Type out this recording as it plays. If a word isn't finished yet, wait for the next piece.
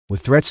With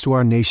threats to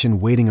our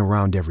nation waiting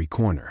around every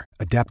corner,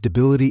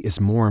 adaptability is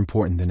more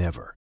important than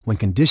ever. When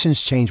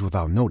conditions change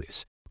without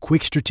notice,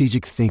 quick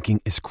strategic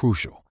thinking is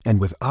crucial.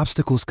 And with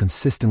obstacles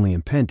consistently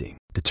impending,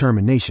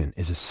 determination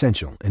is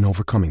essential in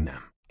overcoming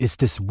them. It's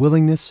this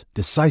willingness,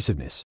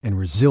 decisiveness, and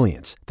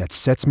resilience that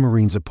sets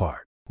Marines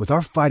apart. With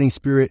our fighting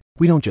spirit,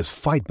 we don't just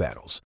fight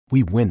battles,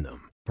 we win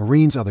them.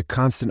 Marines are the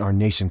constant our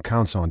nation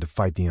counts on to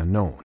fight the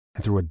unknown.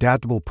 And through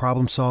adaptable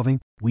problem solving,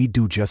 we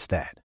do just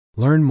that.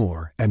 Learn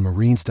more at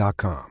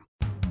marines.com.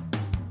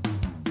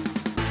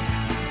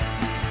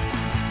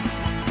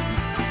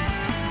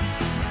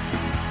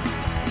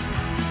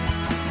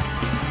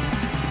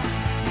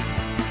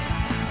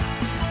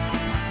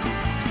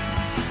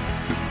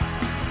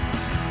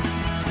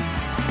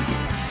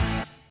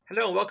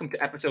 Hello and welcome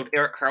to episode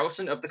Eric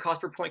Carlson of the Cause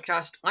for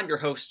Pointcast. I'm your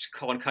host,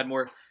 Colin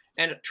Cudmore,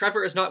 and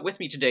Trevor is not with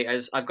me today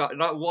as I've got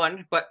not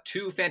one, but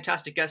two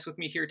fantastic guests with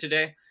me here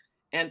today.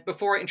 And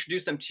before I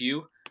introduce them to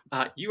you,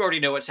 you already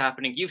know what's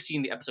happening. You've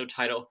seen the episode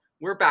title.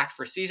 We're back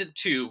for season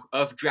 2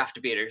 of Draft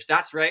Debaters.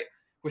 That's right,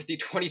 with the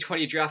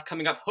 2020 draft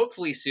coming up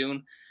hopefully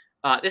soon.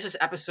 This is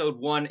episode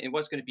 1 in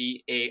what's going to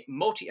be a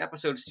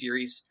multi-episode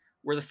series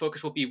where the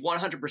focus will be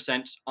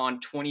 100% on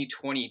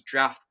 2020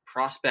 draft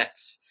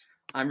prospects.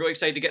 I'm really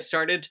excited to get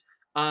started,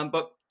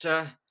 but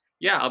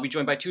I'll be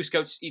joined by two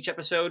scouts each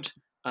episode,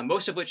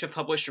 most of which have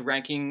published a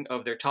ranking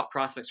of their top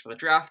prospects for the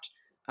draft.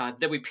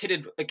 They'll be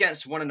pitted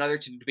against one another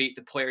to debate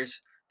the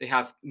players they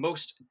have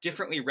most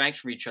differently ranked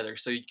from each other,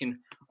 so you can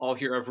all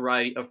hear a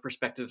variety of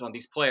perspectives on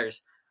these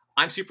players.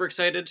 I'm super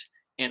excited,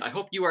 and I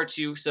hope you are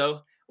too,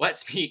 so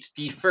let's meet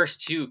the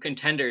first two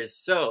contenders.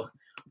 So,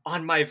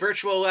 on my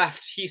virtual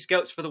left, he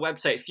scouts for the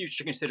website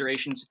Future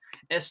Considerations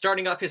and is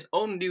starting up his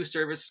own new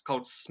service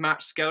called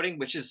Smart Scouting,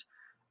 which is,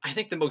 I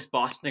think, the most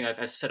Boston thing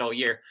I've said all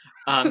year.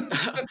 All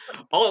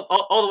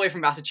the way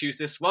from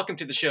Massachusetts. Welcome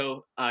to the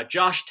show,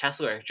 Josh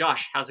Tessler.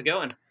 Josh, how's it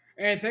going?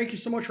 And thank you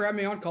so much for having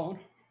me on, Colin.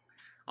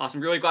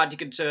 Awesome. Really glad you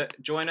could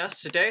join us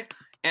today.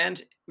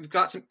 And we've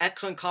got some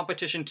excellent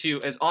competition,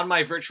 too, as on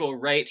my virtual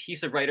right,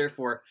 he's a writer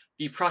for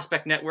the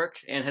Prospect Network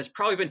and has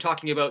probably been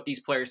talking about these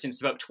players since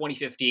about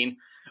 2015.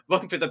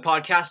 Welcome to the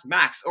podcast,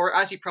 Max, or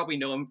as you probably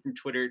know him from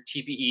Twitter,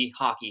 TPE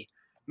Hockey.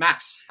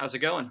 Max, how's it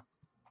going?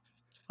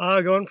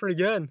 Going pretty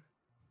good.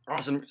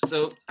 Awesome.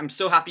 So I'm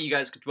so happy you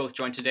guys could both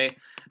join today.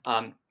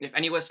 If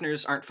any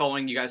listeners aren't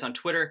following you guys on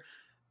Twitter,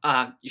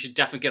 you should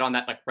definitely get on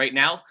that right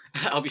now.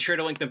 I'll be sure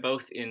to link them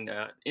both in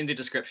the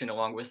description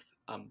along with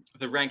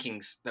the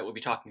rankings that we'll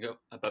be talking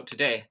about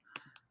today.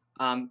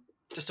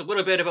 Just a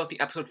little bit about the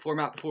episode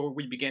format before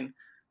we begin.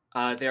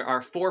 There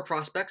are 4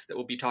 prospects that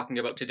we'll be talking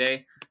about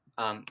today.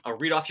 I'll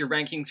read off your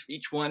rankings for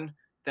each one.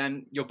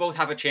 Then you'll both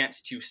have a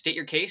chance to state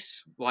your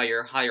case, why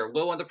you're high or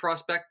low on the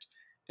prospect,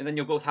 and then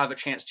you'll both have a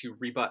chance to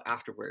rebut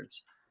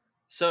afterwards.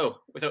 So,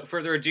 without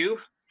further adu,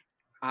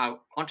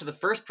 onto the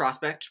first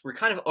prospect. We're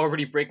kind of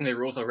already breaking the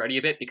rules already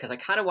a bit because I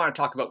kind of want to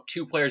talk about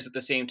 2 players at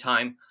the same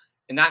time,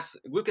 and that's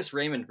Lucas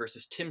Raymond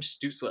versus Tim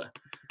Stützle.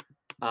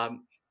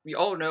 We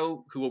all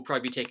know who will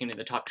probably be taken in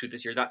the top 2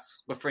 this year.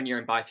 That's Lafreniere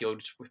and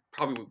Byfield,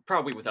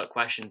 probably without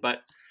question,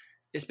 but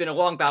it's been a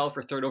long battle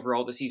for 3rd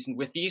overall this season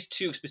with these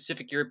 2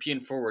 specific European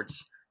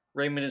forwards,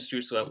 Raymond and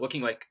Stützle,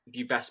 looking like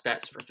the best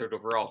bets for 3rd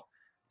overall.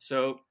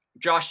 So,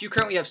 Josh, you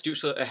currently have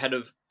Stützle ahead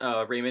of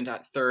Raymond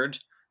at 3rd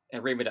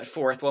and Raymond at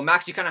 4th. Well,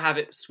 Max, you kind of have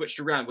it switched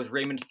around with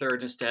Raymond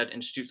 3rd instead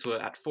and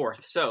Stützle at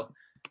 4th. So,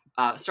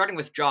 starting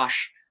with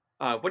Josh,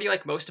 what do you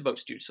like most about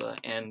Stützle,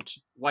 and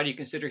why do you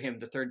consider him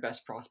the 3rd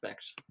best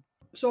prospect?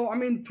 So, I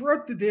mean,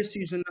 throughout this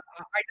season,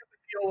 I definitely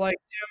feel like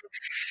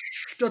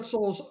Tim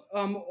Stützle's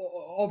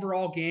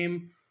overall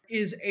game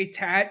is a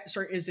tad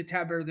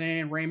better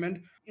than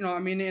Raymond. You know, I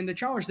mean, and the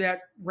challenge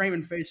that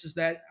Raymond faces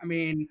that,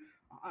 that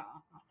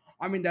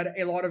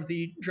a lot of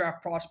the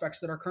draft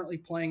prospects that are currently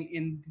playing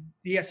in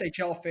the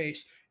SHL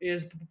face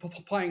is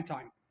playing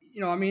time.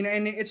 You know, I mean,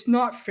 and it's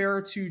not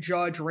fair to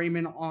judge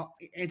Raymond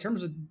in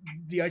terms of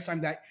the ice time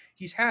that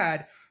he's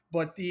had,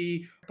 but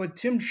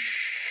Tim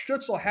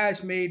Stützle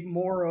has made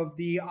more of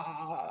the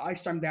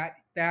ice time that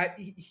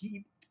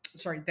he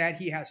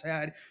has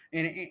had,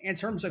 and in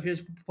terms of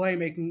his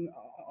playmaking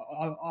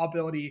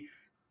ability,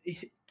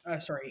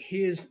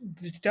 his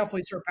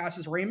definitely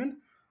surpasses Raymond.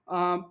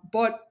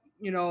 But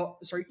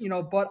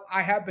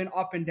I have been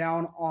up and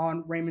down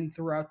on Raymond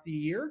throughout the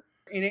year.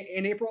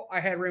 In April, I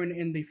had Raymond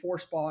in the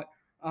 4th spot.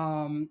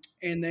 And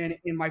then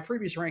in my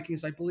previous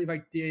rankings, I believe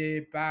I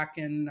did back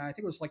in, I think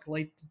it was like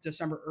late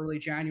December, early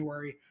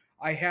January,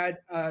 I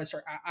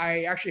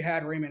actually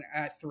had Raymond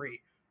at 3.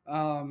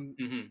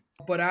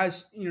 But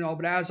as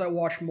I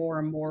watched more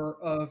and more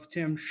of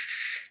Tim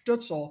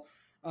Stützle,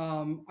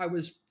 I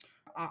was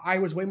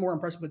way more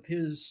impressed with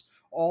his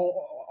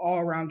all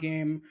around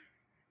game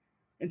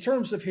in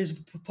terms of his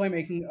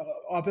playmaking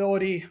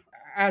ability,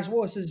 as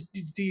well as his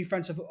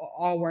defensive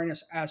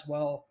awareness as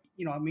well.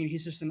 You know, I mean,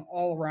 he's just an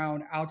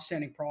all-around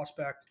outstanding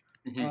prospect.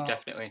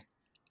 Definitely.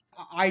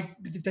 I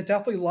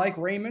definitely like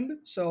Raymond,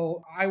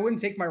 so I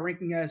wouldn't take my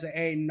ranking as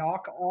a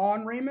knock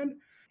on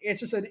Raymond. It's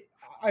just that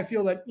I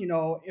feel that, you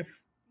know,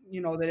 if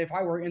that if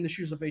I were in the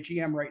shoes of a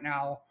GM right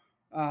now,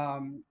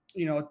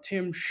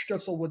 Tim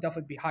Stutzel would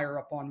definitely be higher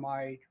up on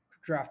my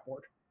draft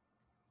board.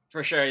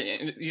 For sure,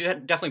 and you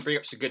definitely bring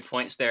up some good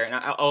points there, and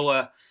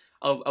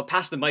I'll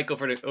pass the mic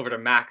over to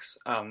Max.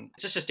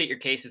 Just to state your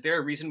case, is there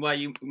a reason why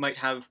you might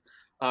have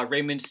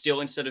Raymond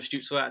still instead of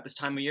Stützle at this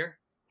time of year?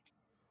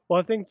 Well,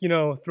 I think,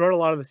 throughout a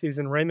lot of the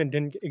season, Raymond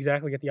didn't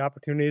exactly get the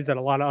opportunities that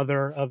a lot of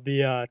other of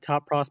the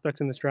top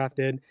prospects in this draft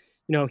did.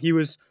 He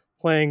was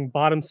playing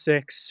bottom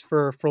six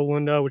for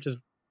Frölunda, which is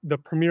the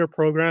premier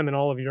program in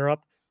all of Europe,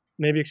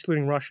 maybe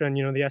excluding Russia and,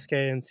 the SK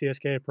and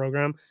CSK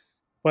program.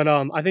 But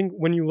I think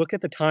when you look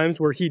at the times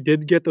where he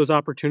did get those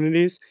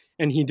opportunities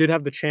and he did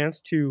have the chance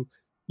to,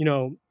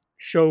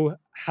 show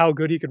how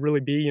good he could really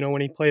be,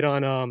 when he played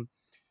on,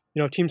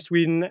 Team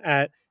Sweden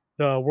at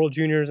the World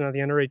Juniors and at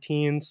the Under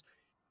 18s,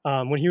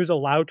 when he was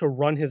allowed to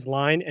run his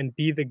line and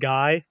be the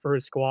guy for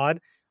his squad,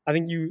 I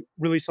think you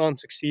really saw him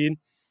succeed.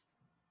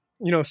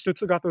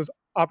 Stützle got those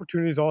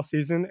opportunities all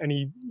season, and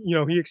he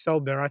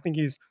excelled there. I think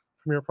he's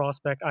a premier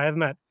prospect. I have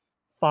him at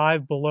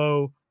 5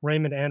 below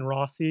Raymond and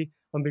Rossi.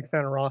 I'm a big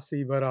fan of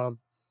Rossi, but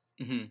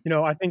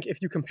I think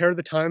if you compare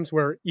the times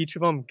where each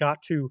of them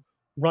got to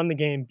run the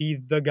game, be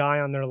the guy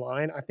on their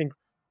line, I think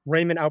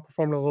Raymond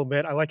outperformed a little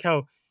bit. I like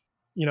how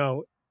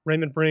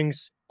Raymond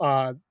brings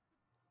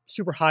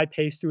super high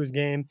pace to his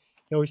game.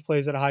 He always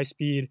plays at a high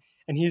speed,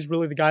 and he's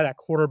really the guy that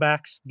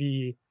quarterbacks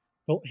the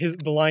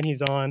line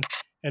he's on.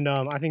 And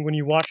I think when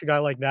you watch a guy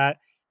like that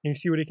and you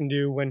see what he can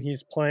do when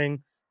he's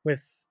playing with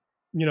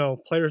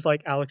players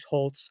like Alex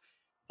Holtz,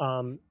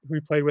 who he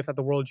played with at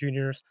the World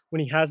Juniors,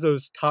 when he has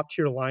those top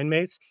tier line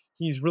mates,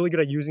 he's really good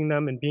at using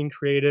them and being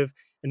creative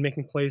and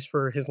making plays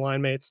for his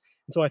line mates.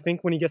 And so I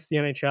think when he gets to the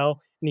NHL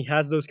and he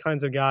has those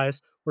kinds of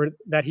guys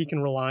that he can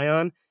rely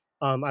on,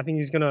 I think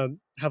he's going to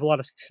have a lot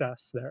of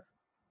success there.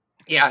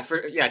 Yeah,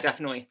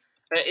 definitely.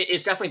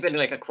 It's definitely been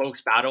like a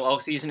close battle all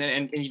season,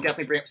 and you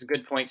definitely bring up some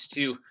good points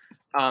too.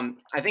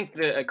 I think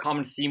a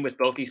common theme with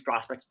both these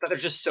prospects is that they're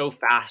just so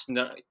fast, and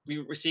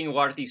we're seeing a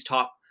lot of these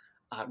top,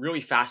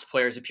 really fast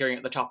players appearing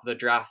at the top of the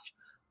draft.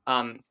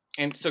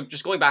 And so,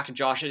 just going back to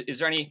Josh, is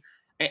there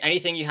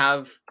anything you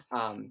have,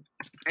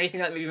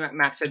 anything that maybe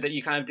Max said that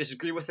you kind of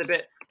disagree with a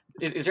bit?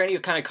 Is there any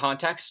kind of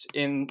context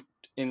in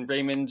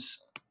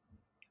Raymond's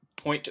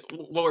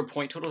lower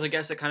point totals, I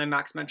guess, that kind of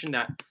Max mentioned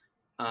that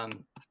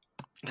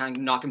kind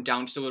of knock him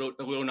down just a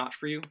little notch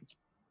for you?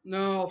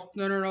 No.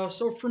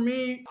 So for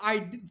me, I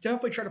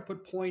definitely try to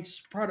put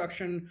points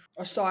production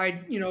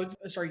aside.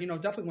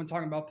 Definitely when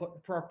talking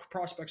about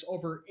prospects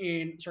over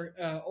in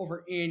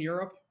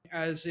Europe,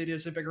 as it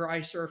is a bigger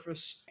ice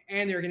surface,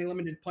 and they're getting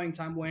limited playing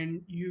time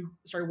when you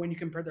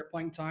compare their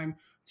playing time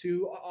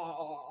to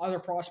other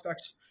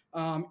prospects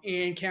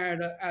in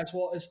Canada as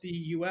well as the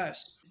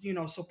U.S.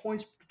 So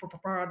points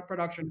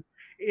production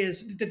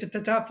is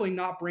definitely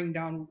not bring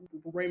down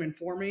Raymond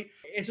for me.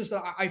 It's just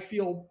that I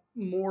feel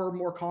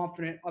more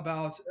confident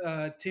about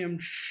Tim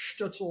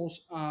Stützle's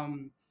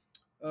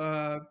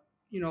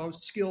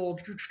skill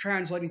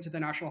translating to the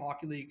National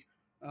Hockey League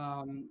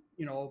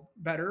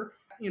better.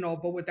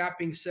 But with that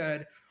being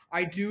said,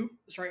 I do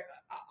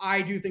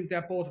think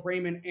that both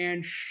Raymond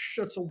and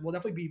Stützle will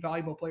definitely be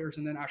valuable players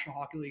in the National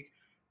Hockey League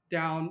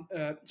down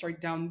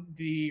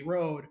the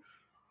road.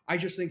 I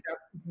just think that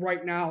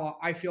right now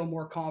I feel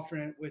more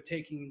confident with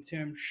taking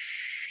Tim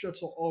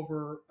Stützle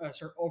over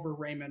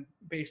Raymond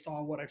based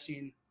on what I've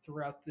seen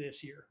throughout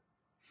this year.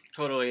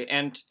 Totally,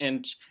 and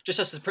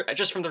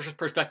just from the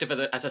perspective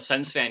as a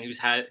Sens fan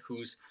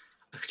whose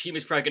team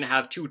is probably going to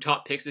have 2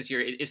 top picks this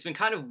year, it's been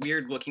kind of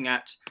weird looking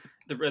at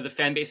the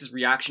fan base's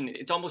reaction.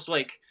 It's almost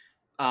like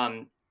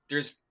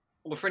there's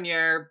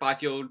Lafreniere,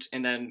 Byfield,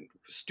 and then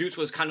Stützle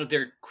was kind of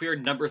their clear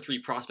number 3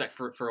 prospect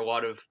for a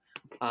lot of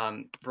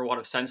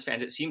Sens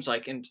fans, it seems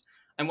like. And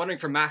I'm wondering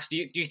for Max,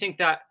 do you think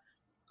that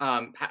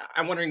I'm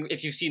wondering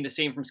if you've seen the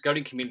same from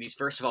scouting communities,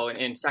 first of all,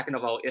 and second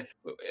of all, if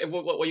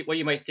what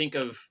you might think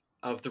of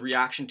the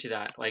reaction to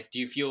that. Like, do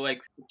you feel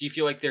like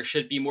there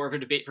should be more of a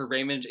debate for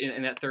Raymond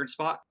in that 3rd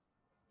spot?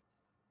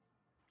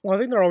 Well, I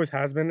think there always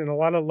has been, and a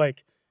lot of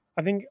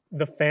I think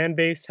the fan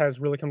base has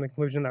really come to the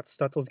conclusion that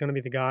Stützle is going to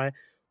be the guy.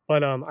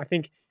 But I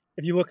think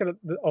if you look at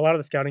a lot of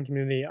the scouting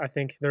community, I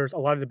think there's a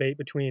lot of debate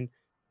between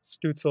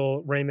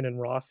Stützle, Raymond, and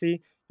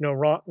Rossi.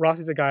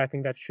 Rossi's a guy I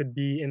think that should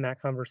be in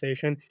that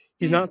conversation.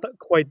 He's not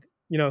quite,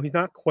 he's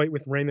not quite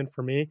with Raymond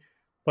for me,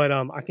 but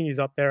I think he's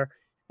up there.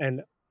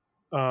 And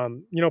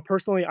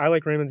personally, I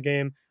like Raymond's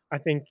game. I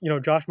think,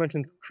 Josh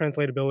mentioned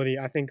translatability.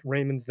 I think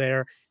Raymond's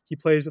there. He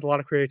plays with a lot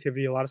of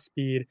creativity, a lot of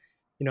speed.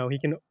 He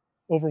can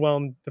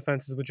overwhelm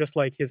defenses with just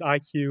like his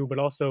IQ, but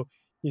also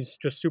he's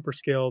just super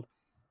skilled.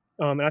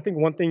 And I think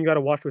one thing you got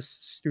to watch with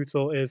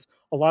Stützle is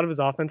a lot of his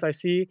offense I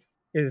see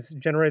is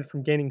generated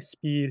from gaining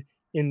speed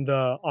in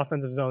the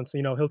offensive zone. So,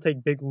 he'll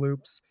take big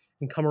loops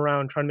and come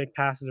around, try to make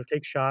passes or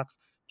take shots,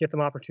 get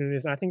them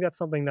opportunities. And I think that's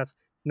something that's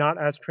not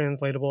as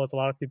translatable as a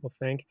lot of people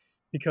think,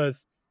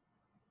 because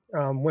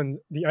when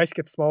the ice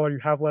gets smaller, you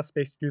have less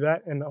space to do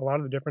that. And a lot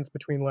of the difference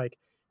between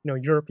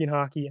European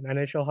hockey and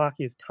NHL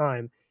hockey is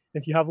time.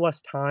 And if you have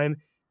less time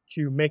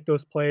to make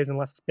those plays and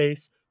less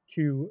space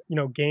to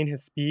gain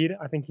his speed,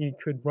 I think he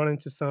could run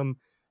into some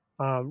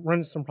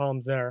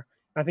problems there.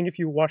 I think if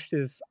you watched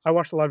I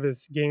watched a lot of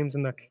his games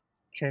in the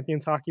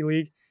Champions Hockey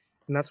League,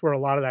 and that's where a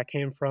lot of that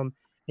came from.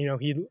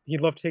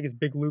 He'd love to take his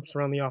big loops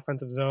around the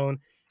offensive zone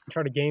and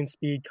try to gain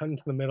speed, cut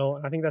into the middle.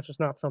 And I think that's just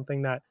not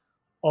something that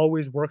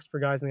always works for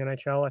guys in the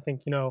NHL. I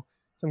think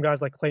some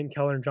guys like Clayton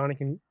Keller and Johnny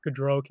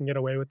Gaudreau can get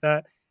away with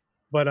that,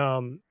 but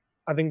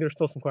I think there's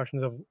still some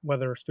questions of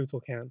whether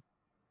Stützle can.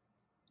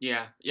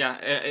 Yeah,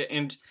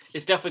 and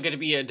it's definitely going to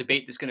be a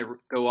debate that's going to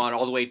go on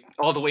all the way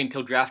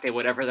until draft day,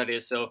 whatever that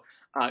is. So,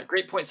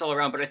 great points all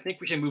around. But I think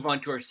we should move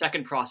on to our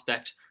second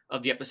prospect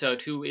of the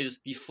episode, who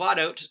is the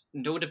flat-out,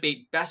 no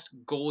debate, best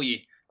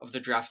goalie of the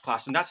draft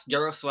class, and that's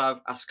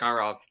Yaroslav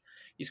Askarov.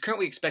 He's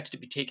currently expected to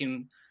be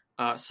taken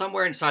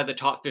somewhere inside the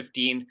top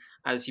 15,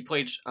 as he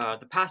played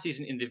the past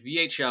season in the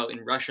VHL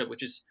in Russia,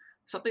 which is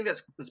something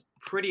that's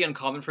pretty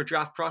uncommon for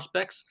draft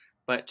prospects,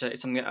 but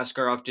it's something that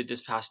Askarov did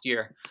this past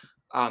year.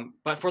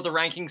 But for the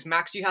rankings,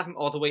 Max, you have him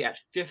all the way at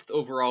 5th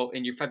overall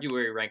in your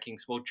February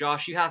rankings. Well,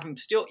 Josh, you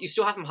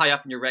still have him high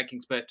up in your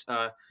rankings, but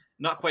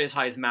not quite as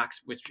high as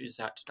Max, which is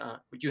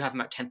you have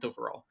him at 10th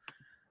overall.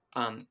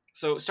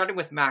 So starting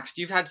with Max,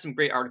 you've had some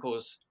great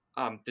articles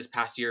this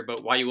past year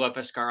about why you love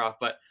Askarov,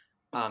 but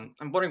I'm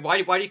wondering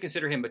why do you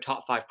consider him a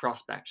top 5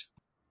 prospect?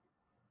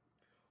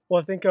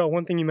 Well, I think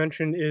one thing you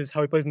mentioned is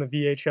how he plays in the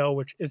VHL,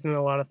 which isn't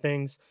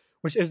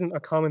a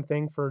common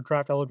thing for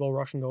draft eligible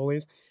Russian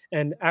goalies,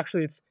 and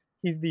actually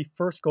he's the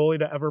first goalie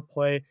to ever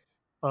play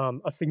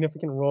a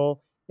significant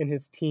role in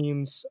his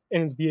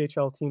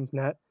VHL team's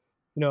net.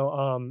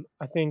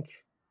 I think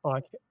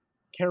I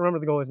can't remember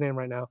the goalie's name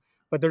right now,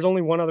 but there's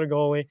only one other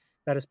goalie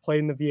that has played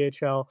in the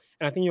VHL,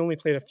 and I think he only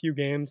played a few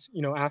games.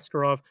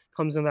 Askarov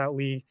comes in that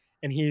league,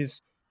 and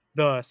he's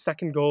the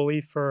second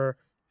goalie for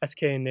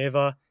SK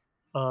Neva,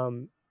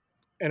 and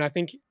I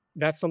think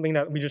that's something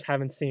that we just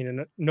haven't seen,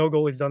 and no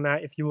goalie's done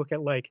that. If you look at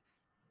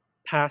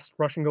past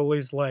Russian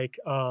goalies like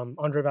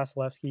Andrei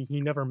Vasilevsky,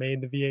 he never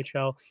made the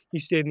VHL. He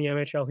stayed in the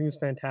MHL. He was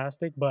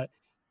fantastic, but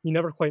he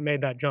never quite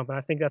made that jump. And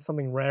I think that's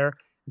something rare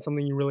and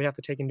something you really have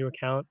to take into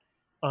account.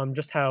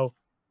 Just how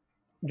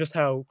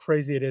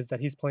crazy it is that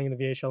he's playing in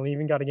the VHL. And he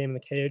even got a game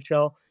in the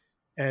KHL,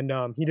 and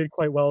he did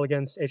quite well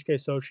against HK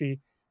Sochi.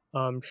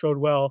 Showed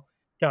well,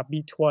 got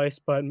beat twice,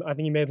 but I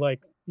think he made 30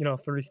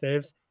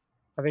 saves.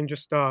 I think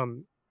just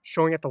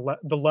showing at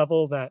the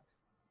level that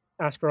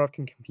Askarov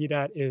can compete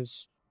at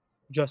is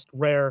just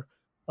rare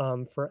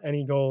for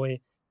any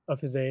goalie of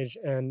his age,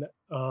 and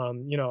I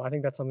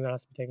think that's something that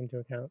has to be taken into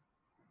account.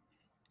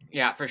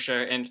 Yeah, for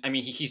sure, and I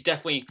mean he's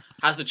definitely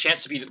has the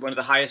chance to be one of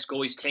the highest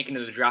goalies taken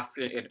in the draft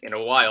in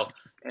a while.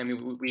 I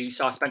mean, we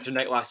saw Spencer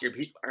Knight last year,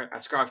 but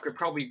Askarov could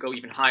probably go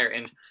even higher.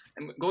 And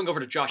going over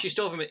to Josh, you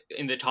still have him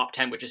in the top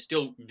 10, which is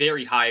still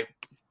very high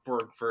for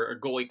a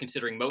goalie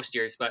considering most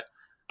years. But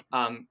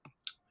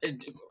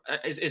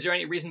is there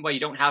any reason why you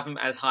don't have him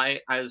as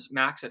high as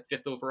Max at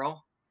 5th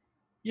overall?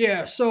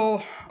 Yeah,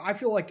 so I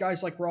feel like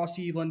guys like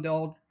Rossi,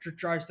 Lindell,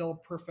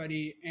 Drysdale,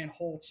 Perfetti, and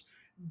Holtz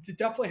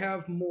definitely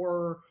have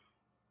more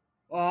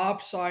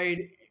upside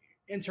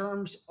in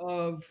terms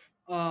of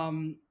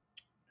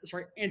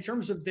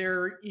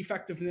their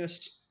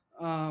effectiveness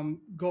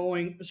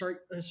going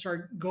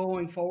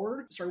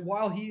forward.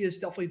 While he is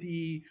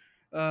definitely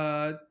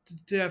the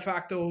de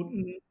facto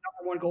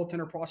number one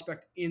goaltender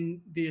prospect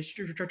in the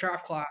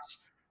draft class,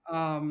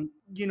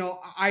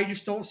 I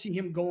just don't see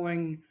him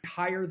going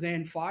higher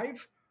than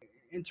 5.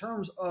 In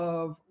terms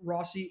of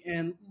Rossi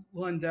and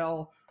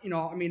Lundell,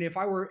 if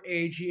I were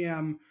a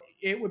GM,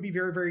 it would be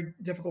very, very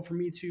difficult for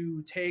me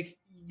to take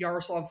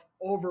Yaroslav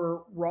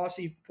over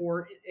Rossi,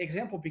 for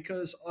example,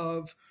 because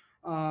of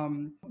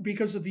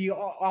the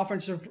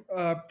offensive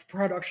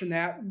production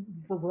that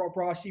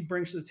Rossi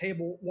brings to the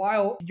table,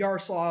 while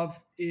Yaroslav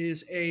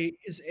is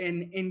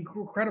an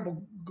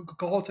incredible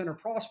goaltender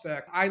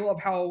prospect. I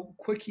love how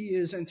quick he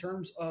is in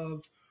terms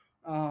of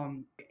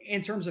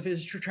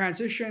his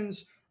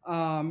transitions.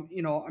 And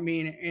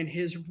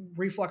his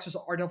reflexes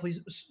are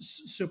definitely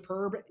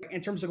superb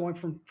in terms of going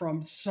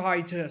from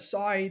side to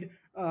side.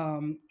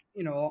 There's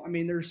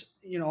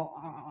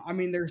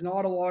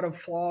not a lot of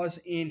flaws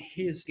in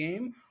his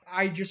game.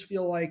 I just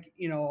feel like,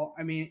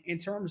 in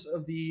terms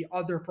of the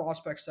other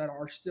prospects that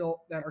are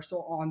still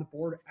on the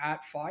board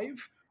at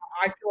 5,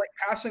 I feel like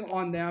passing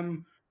on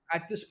them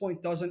at this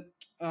point doesn't,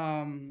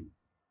 at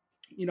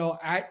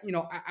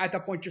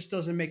that point just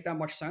doesn't make that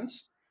much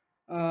sense.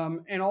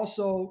 And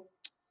also,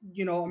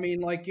 and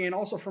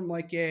also from from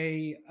a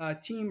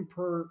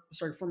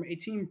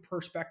team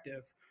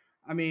perspective,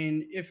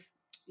 if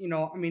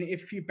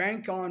you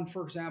bank on,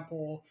 for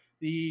example,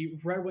 the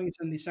Red Wings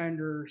and the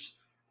Senators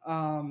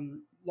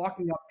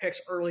locking up picks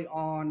early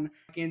on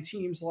in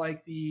teams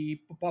like the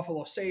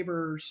Buffalo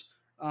Sabres,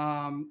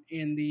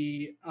 in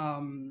the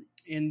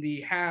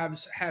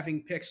Habs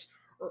having picks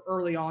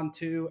early on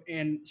too,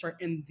 and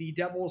the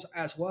Devils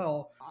as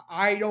well.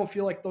 I don't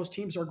feel like those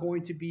teams are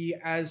going to be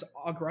as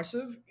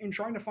aggressive in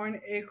trying to find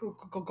a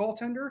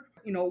goaltender.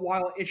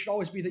 While it should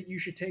always be that you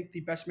should take the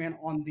best man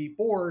on the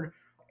board,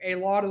 a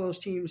lot of those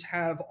teams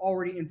have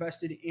already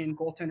invested in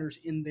goaltenders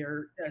in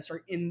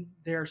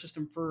their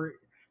system. For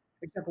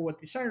example, with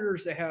the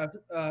Senators, they have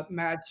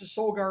Mads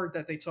Solgaard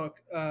that they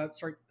took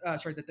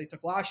that they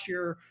took last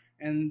year,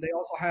 and they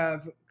also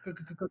have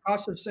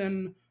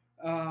Gustafsson,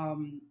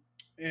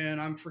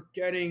 and I'm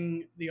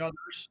forgetting the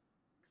others.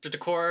 The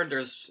Decor,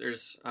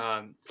 there's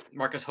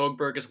Marcus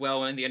Hogberg as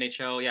well in the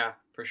NHL. Yeah,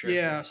 for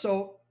sure.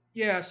 So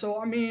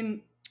I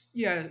mean,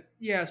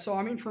 So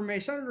I mean, from a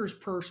Senator's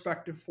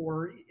perspective,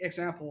 for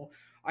example,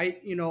 I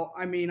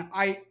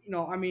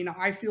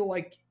feel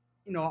like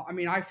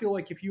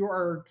if you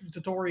are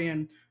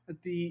Dorian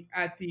at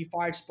the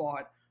 5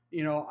 spot,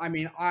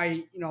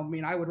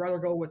 I would rather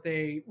go with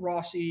a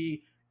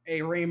Rossi,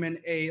 a Raymond,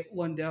 a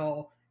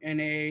Lundell, and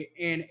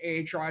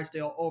a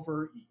Drysdale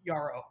over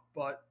Yarrow.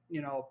 But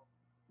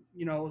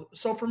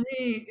so for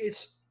me,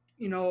 it's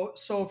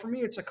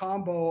a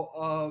combo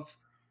of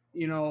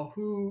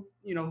who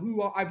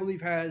I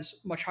believe has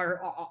much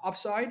higher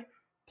upside,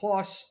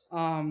 plus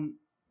plus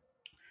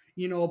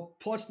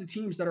the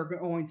teams that are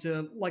going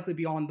to likely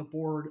be on the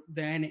board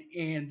then,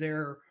 and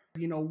they're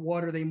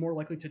what are they more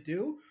likely to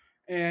do,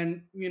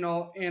 and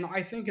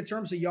I think in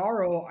terms of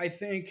Yarrow, I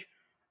think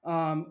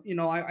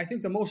I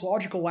think the most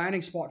logical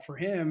landing spot for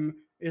him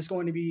is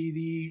going to be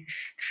the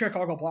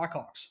Chicago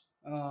Blackhawks.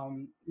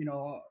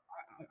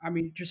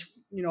 Just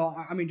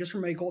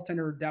from a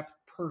goaltender depth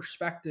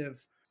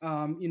perspective,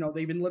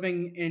 they've been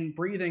living and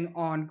breathing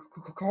on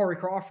Corey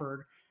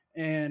Crawford,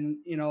 and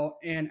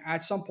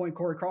at some point,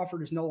 Corey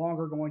Crawford is no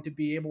longer going to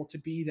be able to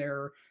be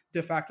their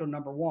de facto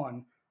number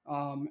one.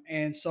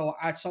 And so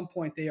at some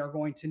point, they are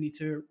going to need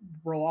to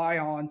rely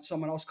on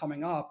someone else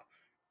coming up.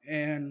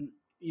 And,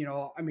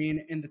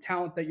 in the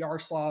talent that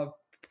Yaroslav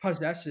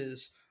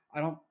possesses,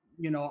 I don't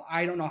know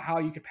how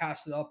you could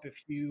pass it up if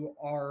you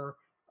are,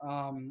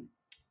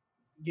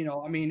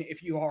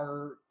 if you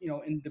are,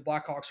 in the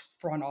Blackhawks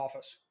front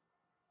office.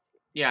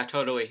 Yeah,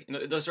 totally.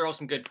 Those are all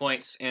some good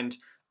points. And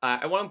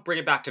I want to bring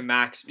it back to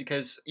Max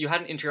because you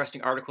had an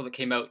interesting article that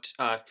came out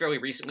fairly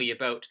recently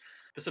about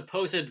the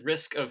supposed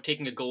risk of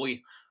taking a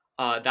goalie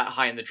that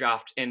high in the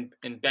draft and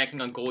banking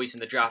on goalies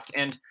in the draft.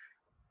 And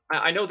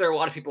I know there are a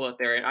lot of people out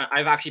there, and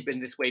I've actually been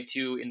this way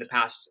too in the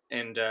past,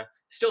 and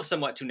still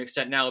somewhat to an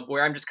extent now,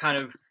 where I'm just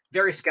kind of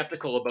very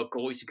skeptical about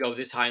goalies to go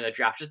this high in the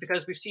draft, just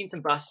because we've seen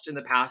some busts in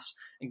the past,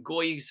 and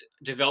goalies'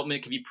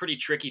 development can be pretty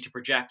tricky to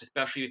project,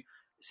 especially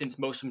since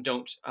most of them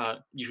don't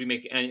usually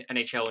make the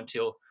NHL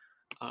until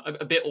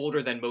a bit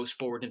older than most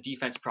forward and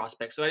defense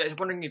prospects. So I was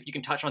wondering if you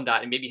can touch on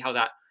that and maybe how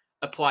that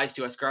applies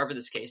to Askarov in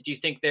this case. Do you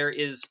think there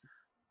is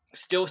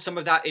still some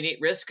of that innate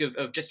risk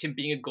of just him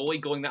being a goalie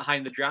going that high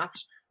in the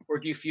draft? Or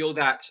do you feel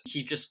that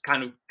he just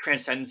kind of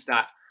transcends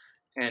that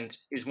and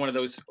is one of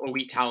those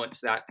elite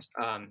talents that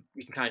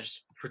you can kind of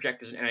just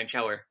project as an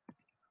NHLer?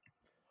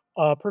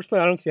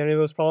 Personally, I don't see any of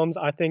those problems.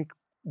 I think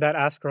that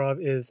Askarov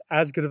is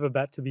as good of a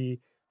bet to be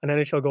an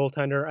NHL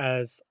goaltender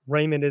as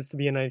Raymond is to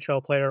be an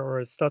NHL player or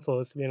as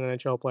Stützle is to be an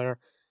NHL player.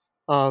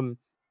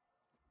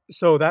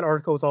 So that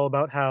article is all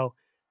about how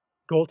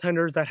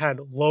goaltenders that had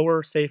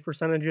lower save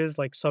percentages,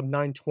 like sub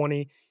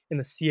 920 in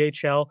the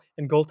CHL,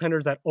 and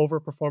goaltenders that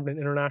overperformed in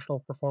international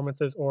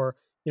performances or,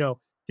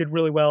 did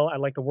really well at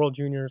like the World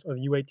Juniors or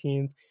the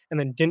U18s and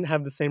then didn't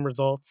have the same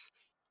results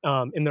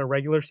in their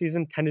regular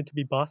season tended to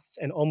be busts.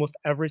 And almost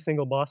every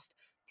single bust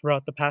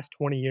throughout the past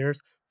 20 years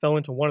fell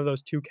into one of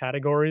those two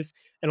categories.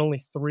 And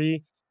only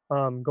three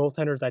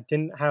goaltenders that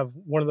didn't have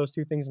one of those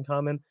two things in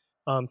common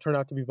turned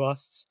out to be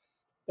busts.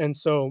 And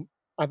so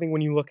I think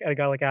when you look at a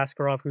guy like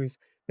Askarov, who's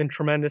been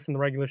tremendous in the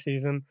regular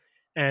season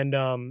and,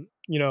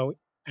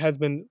 has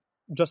been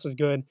just as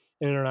good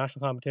in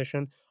international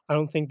competition, I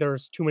don't think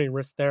there's too many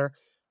risks there.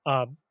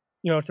 To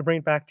bring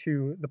it back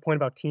to the point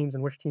about teams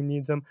and which team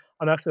needs them,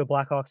 I'm actually a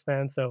Blackhawks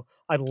fan, so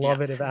I'd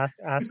love it if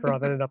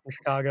Askarov ended up in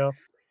Chicago.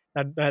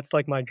 That's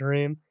like my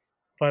dream.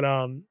 But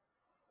I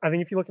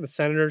think if you look at the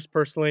Senators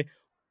personally,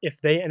 if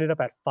they ended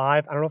up at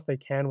 5, I don't know if they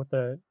can with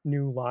the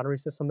new lottery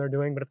system they're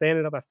doing, but if they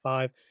ended up at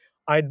 5,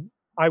 I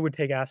would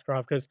take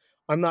Askarov because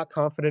I'm not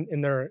confident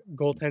in their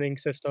goaltending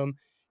system.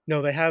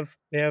 They have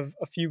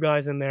a few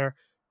guys in there,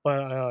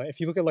 but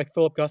if you look at like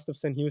Philip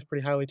Gustafsson, he was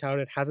pretty highly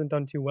touted, hasn't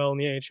done too well in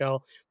the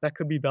AHL. That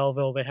could be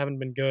Belleville. They haven't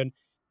been good,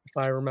 if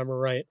I remember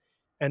right.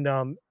 And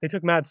they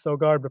took Mads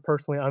Søgaard, but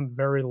personally, I'm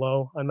very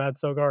low on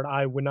Mads Søgaard.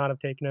 I would not have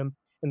taken him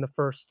in the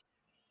first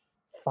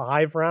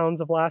 5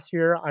 rounds of last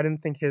year. I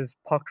didn't think his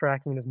puck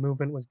tracking and his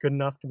movement was good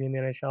enough to be in the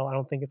NHL. I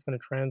don't think it's going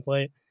to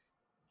translate.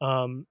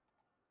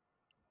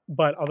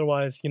 But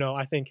otherwise,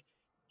 I think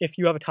if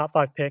you have a top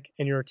 5 pick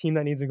and you're a team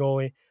that needs a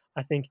goalie,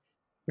 I think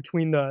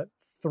between the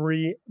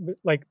 3,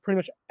 like pretty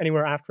much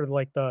anywhere after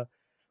like the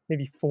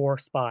maybe 4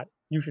 spot,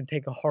 you should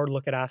take a hard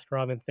look at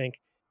Askarov and think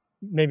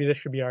maybe this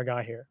should be our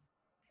guy here.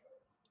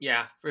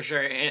 Yeah, for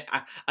sure. And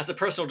as a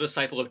personal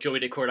disciple of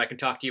Joey Daccord, I can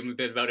talk to you a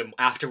bit about him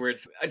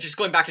afterwards. Just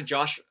going back to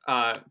Josh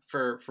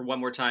for one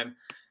more time.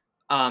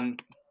 Um,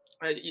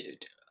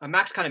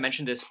 Max kind of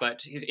mentioned this,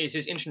 but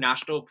his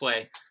international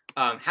play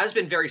has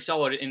been very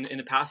solid in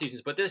the past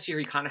seasons. But this year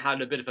he kind of had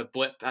a bit of a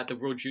blip at the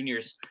World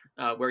Juniors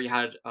where he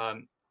had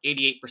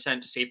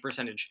 88% save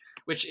percentage,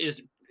 which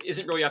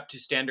isn't really up to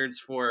standards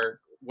for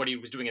what he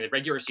was doing in the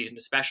regular season,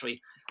 especially.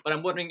 But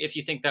I'm wondering if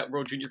you think that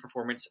World Junior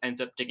performance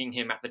ends up dinging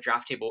him at the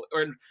draft table,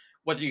 or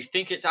whether you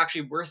think it's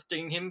actually worth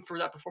dinging him for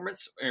that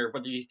performance, or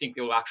whether you think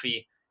it will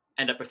actually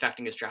end up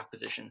affecting his draft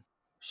position.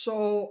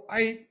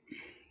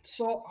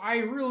 So I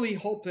really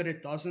hope that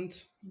it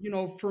doesn't.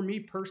 For me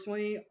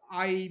personally,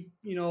 I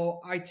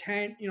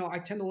tend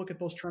to look at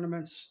those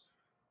tournaments.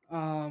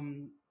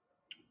 Um,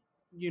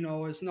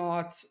 it's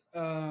not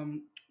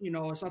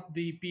it's not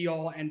the be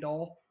all end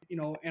all.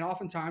 And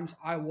oftentimes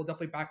I will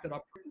definitely back that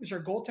up. These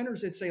are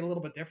goaltenders. It's a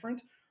little bit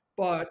different,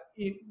 but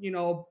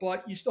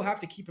but you still have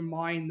to keep in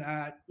mind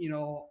that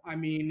I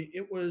mean,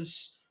 it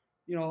was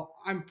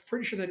I'm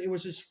pretty sure that it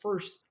was his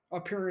first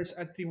appearance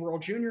at the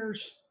World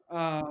Juniors.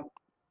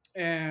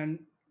 And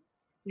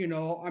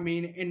I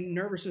mean, and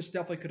nervousness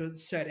definitely could have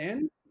set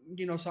in.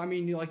 So I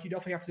mean, like, you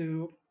definitely have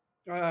to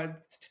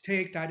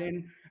take that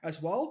in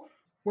as well.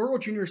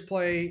 World Juniors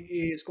play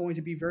is going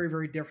to be very,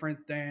 very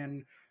different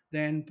than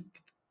than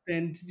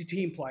the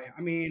team play.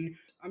 I mean,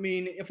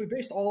 if we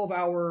based all of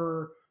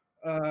our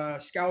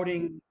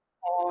scouting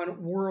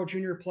on World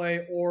Junior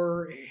play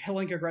or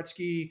Hlinka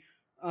Gretzky,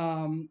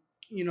 um,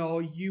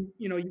 you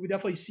would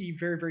definitely see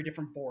very, very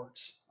different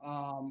boards.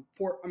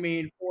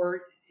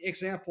 For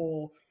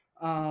example,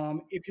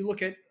 if you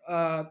look at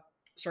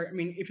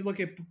if you look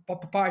at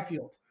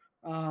Byfield,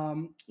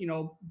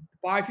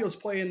 Byfield's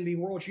play in the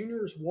World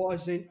Juniors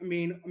wasn't,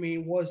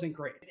 wasn't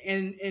great,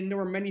 and there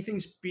were many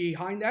things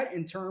behind that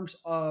in terms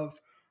of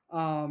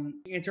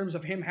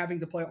him having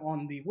to play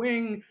on the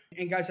wing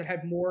and guys that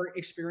had more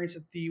experience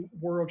at the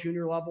World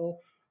Junior level.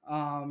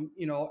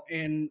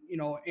 And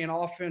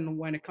often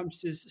when it comes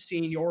to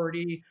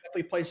seniority,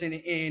 definitely plays an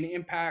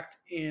impact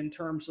in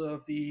terms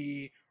of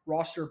the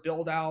roster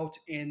build out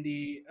and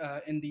the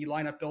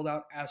lineup build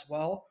out as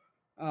well.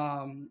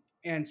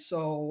 And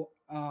so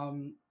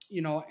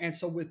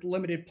with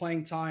limited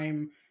playing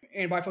time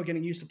and Byfield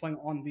getting used to playing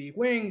on the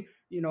wing,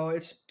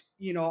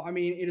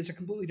 it is a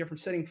completely different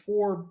setting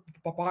for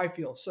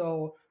Byfield.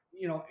 So,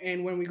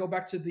 and when we go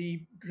back to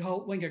the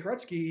Linka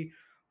Gretzky,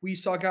 we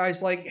saw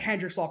guys like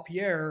Hendrix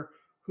Lapierre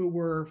who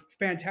were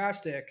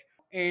fantastic.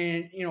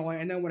 And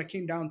then when it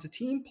came down to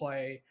team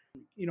play,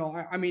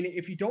 I mean,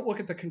 if you don't look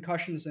at the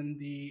concussions in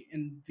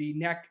the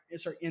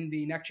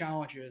neck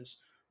challenges,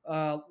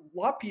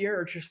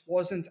 Lapierre just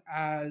wasn't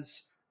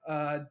as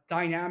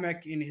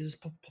dynamic in his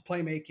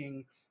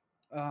playmaking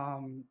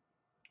um,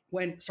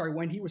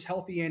 when he was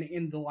healthy and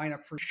in the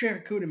lineup for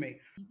Chicoutimi.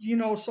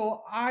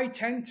 So I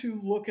tend to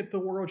look at the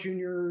World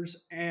Juniors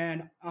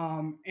and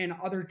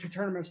other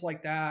tournaments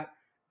like that,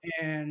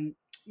 and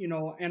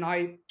and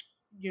I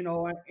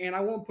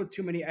won't put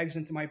too many eggs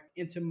into my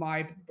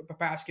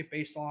basket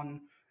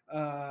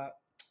uh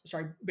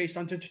based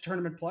on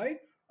tournament play.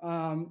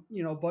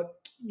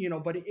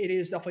 But it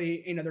is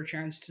definitely another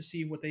chance to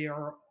see what they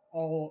are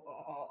all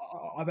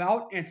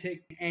about and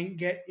take and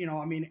get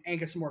and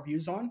get some more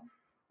views on.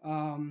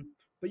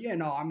 But yeah,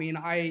 no,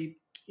 I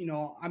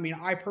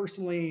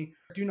personally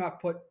do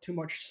not put too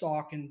much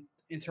stock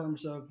in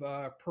terms of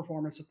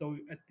performance at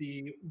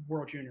the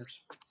World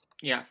Juniors.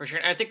 Yeah, for sure.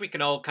 And I think we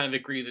can all kind of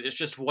agree that it's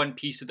just one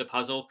piece of the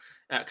puzzle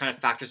that kind of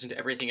factors into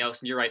everything else.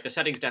 And you're right, the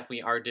settings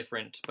definitely are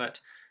different. But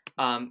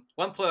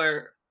one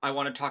player I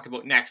want to talk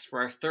about next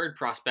for our third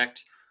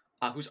prospect,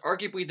 who's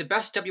arguably the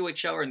best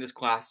WHLer in this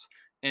class,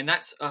 and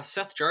that's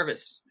Seth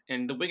Jarvis.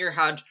 And the winger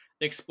had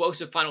an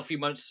explosive final few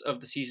months of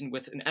the season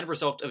with an end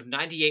result of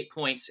 98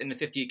 points in the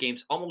 58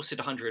 games, almost at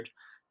 100.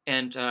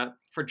 And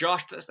for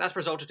Josh, that's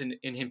resulted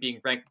in him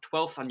being ranked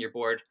 12th on your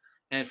board.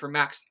 And for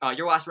Max,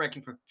 your last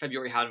ranking from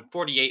February had him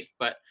 48th,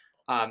 but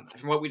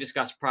from what we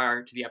discussed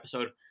prior to the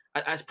episode,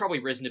 has probably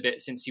risen a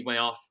bit since he went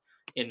off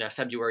in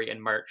February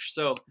and March.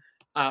 So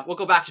we'll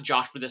go back to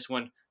Josh for this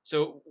one.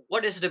 So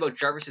what is it about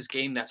Jarvis's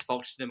game that's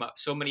vaulted him up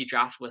so many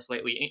draft lists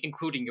lately,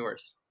 including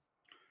yours?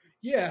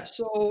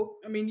 So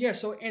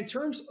in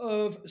terms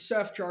of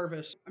Seth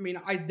Jarvis,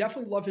 I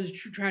definitely love his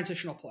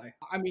transitional play.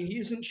 He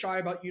isn't shy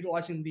about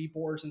utilizing the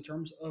boards in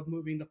terms of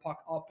moving the puck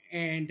up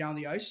and down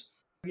the ice.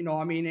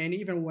 And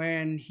even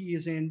when he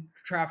is in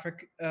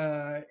traffic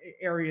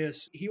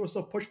areas, he will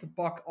still push the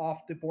puck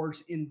off the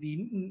boards in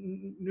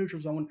the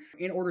neutral zone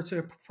in order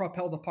to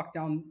propel the puck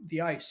down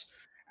the ice.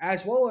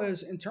 As well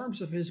as in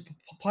terms of his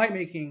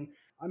playmaking,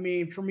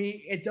 for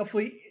me, it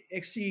definitely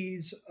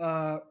exceeds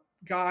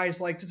guys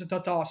like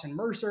Dawson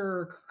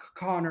Mercer,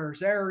 Connor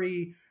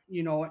Zary,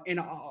 and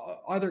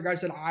other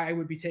guys that I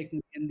would be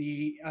taking in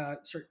the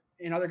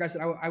and other guys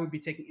that I would be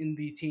taking in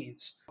the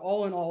teens.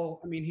 All in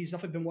all, he's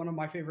definitely been one of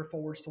my favorite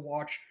forwards to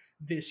watch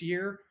this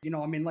year. And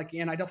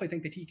I definitely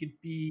think that he could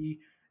be,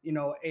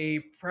 a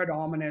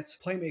predominant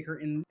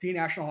playmaker in the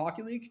National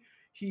Hockey League.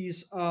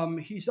 he's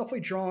definitely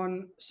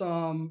drawn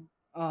some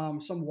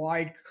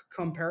wide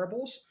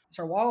comparables.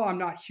 So while I'm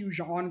not huge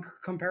on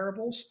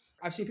comparables,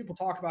 I've seen people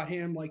talk about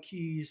him like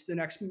he's the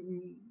next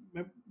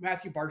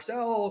Matthew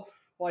Barzell,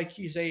 like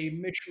he's a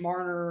Mitch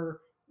Marner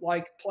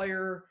like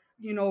player.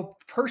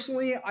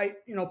 Personally,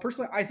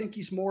 I think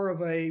he's more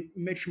of a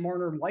Mitch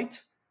Marner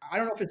light. I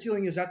don't know if his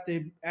ceiling is at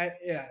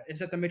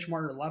the Mitch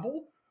Marner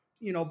level,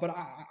 but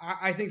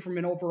I think from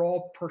an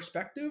overall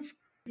perspective,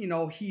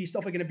 he's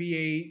definitely going to be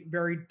a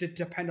very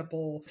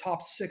dependable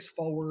top six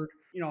forward.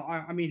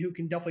 I mean, who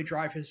can definitely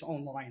drive his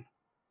own line.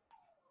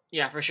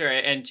 Yeah, for sure.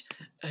 And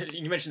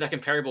you mentioned that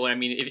comparable. I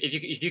mean,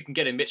 if you can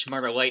get a Mitch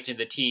Marner light in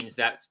the teens,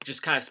 that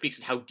just kind of speaks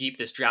to how deep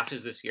this draft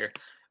is this year.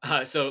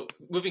 So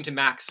moving to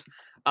Max,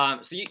 so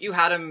you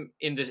had him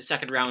in the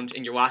second round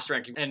in your last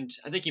ranking, and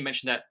I think you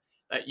mentioned that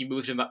you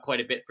moved him up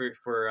quite a bit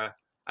for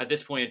at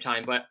this point in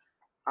time. But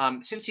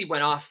since he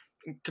went off,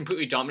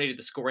 completely dominated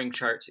the scoring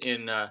charts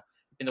in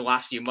the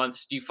last few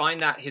months, do you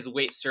find that his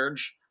late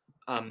surge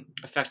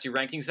affects your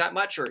rankings that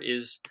much, or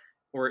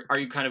are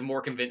you kind of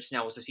more convinced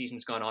now as the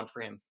season's gone on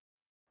for him?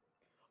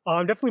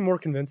 I'm definitely more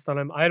convinced on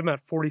him. I had him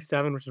at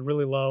 47, which is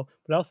really low,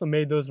 but I also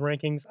made those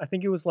rankings. I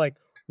think it was like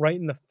right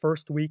in the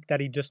first week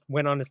that he just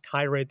went on his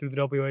tirade through the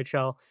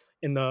WHL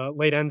in the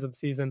late ends of the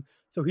season.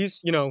 So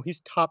he's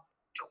top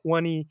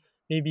 20,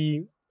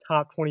 maybe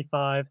top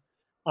 25.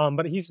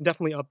 But he's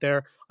definitely up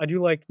there. I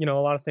do like, a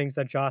lot of things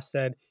that Josh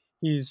said.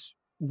 He's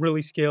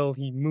really skilled.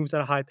 He moves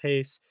at a high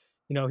pace.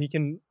 He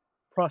can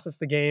process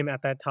the game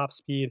at that top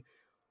speed.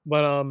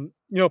 But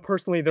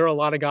personally, there are a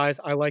lot of guys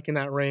I like in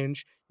that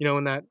range,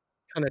 in that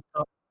kind of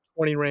top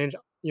 20 range.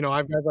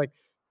 I've got like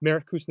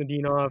Marek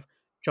Kusnedinov,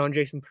 John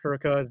Jason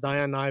Peterka,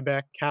 Zion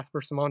Nybeck,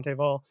 Casper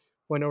Simonteval,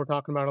 who I know we're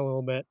talking about a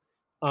little bit,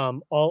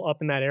 all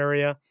up in that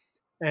area.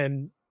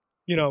 And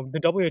the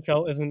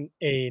WHL isn't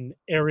an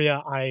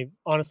area I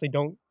honestly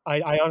don't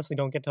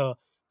get to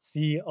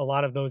see a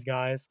lot of those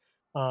guys,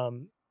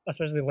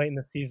 especially late in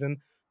the season.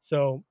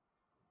 So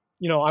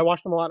I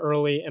watched them a lot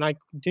early, and I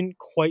didn't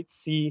quite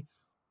see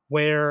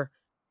where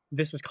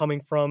this was coming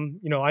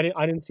from. I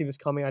didn't see this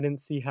coming. I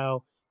didn't see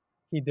how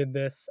he did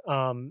this.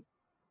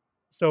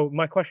 So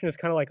my question is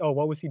kind of like, oh,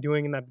 what was he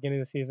doing in that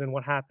beginning of the season?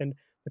 What happened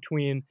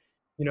between,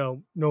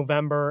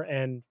 November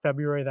and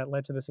February that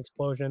led to this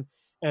explosion?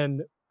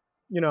 And,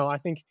 I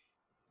think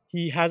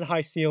he has a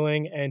high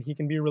ceiling and he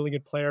can be a really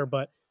good player,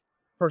 but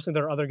personally,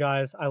 there are other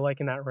guys I like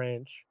in that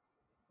range.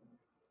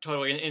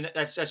 Totally, and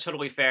that's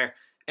totally fair.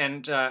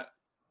 And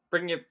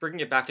bringing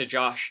it back to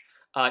Josh,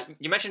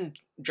 you mentioned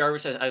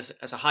Jarvis as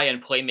a high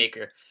end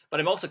playmaker,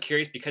 but I'm also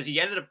curious because he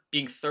ended up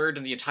being third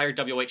in the entire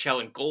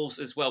WHL in goals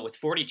as well, with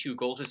 42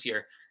 goals this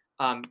year.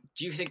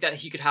 Do you think that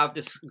he could have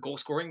this goal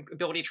scoring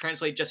ability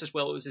translate just as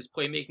well as his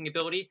playmaking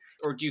ability,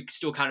 or do you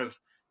still kind of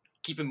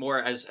keep him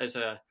more as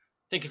a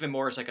think of him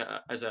more as like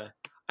as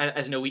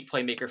an elite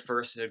playmaker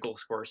first and a goal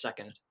scorer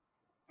second?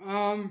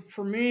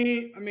 For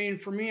me,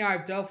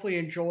 I've definitely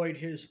enjoyed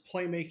his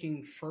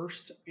playmaking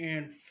first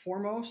and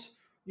foremost.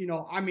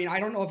 I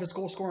don't know if his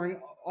goal scoring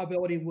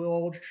ability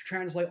will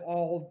translate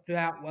all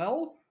that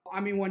well. I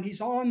mean, when he's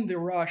on the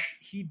rush,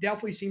 he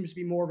definitely seems to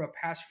be more of a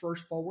pass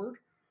first forward,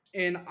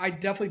 and I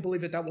definitely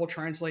believe that will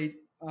translate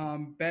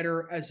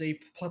better as a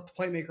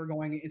playmaker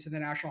going into the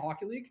National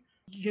Hockey League.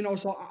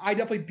 So I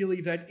definitely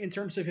believe that in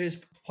terms of his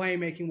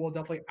playmaking will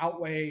definitely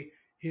outweigh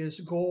his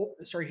goal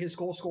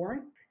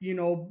scoring.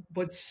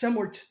 But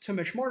similar to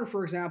Mitch Marner,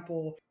 for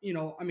example,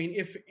 I mean,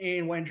 if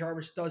and when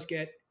Jarvis does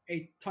get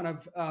a ton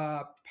of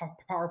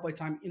power play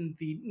time in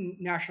the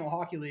National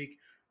Hockey League,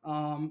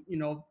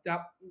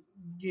 that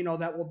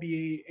will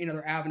be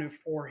another avenue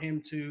for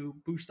him to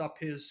boost up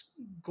his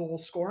goal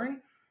scoring.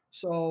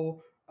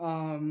 So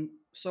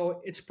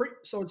it's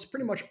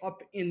pretty much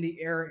up in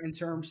the air in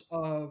terms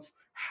of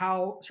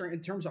how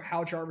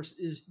Jarvis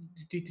is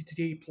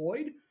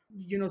deployed.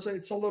 So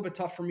it's a little bit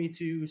tough for me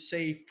to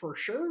say for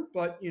sure,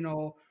 but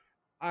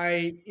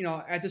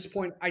at this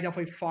point, I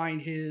definitely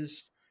find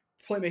his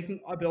playmaking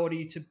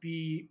ability to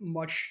be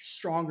much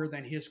stronger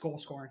than his goal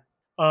scoring.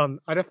 I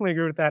definitely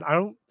agree with that. I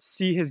don't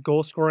see his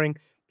goal scoring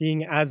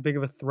being as big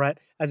of a threat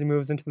as he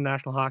moves into the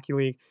National Hockey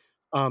League.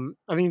 I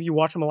think if you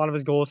watch him, a lot of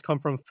his goals come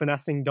from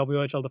finessing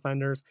WHL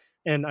defenders,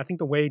 and I think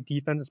the way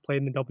defense is played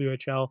in the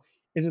WHL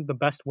isn't the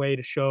best way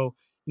to show,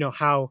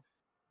 how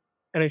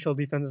NHL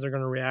defenses are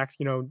going to react.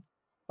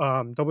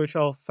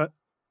 WHL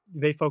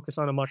they focus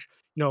on a much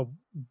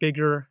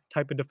bigger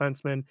type of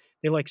defenseman.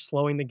 They like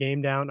slowing the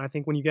game down. I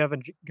think when you have a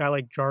guy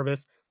like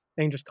Jarvis,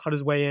 they can just cut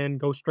his way in,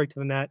 go straight to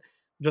the net,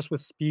 just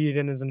with speed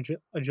and his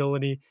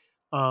agility.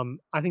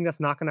 I think that's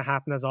not going to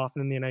happen as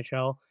often in the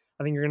NHL.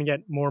 I think you're going to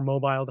get more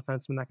mobile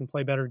defensemen that can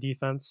play better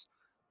defense,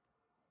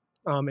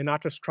 and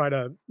not just try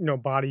to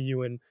body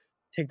you and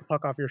take the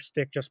puck off your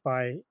stick just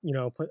by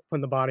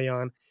putting the body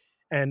on.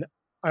 And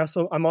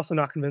I'm also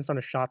not convinced on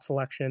his shot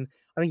selection.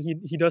 I think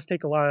he does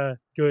take a lot of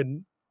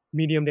good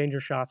medium danger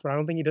shots, but I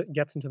don't think he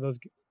gets into those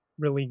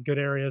really good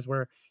areas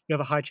where you have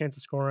a high chance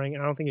of scoring.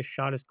 And I don't think his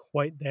shot is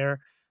quite there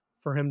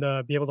for him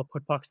to be able to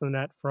put pucks in the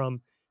net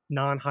from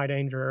non-high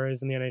danger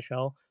areas in the NHL.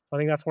 So I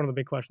think that's one of the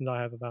big questions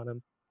I have about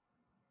him.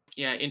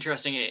 Yeah,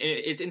 interesting.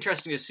 It's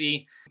interesting to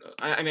see.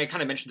 I mean, I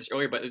kind of mentioned this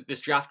earlier, but this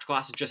draft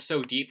class is just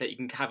so deep that you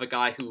can have a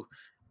guy who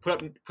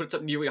puts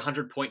up nearly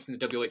 100 points in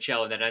the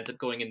WHL and then ends up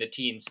going in the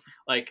teens.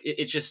 Like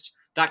it's just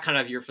that kind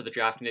of year for the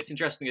draft, and it's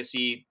interesting to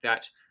see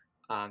that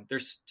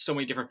there's so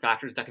many different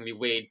factors that can be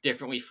weighed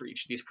differently for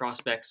each of these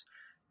prospects.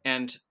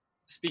 And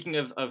speaking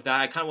of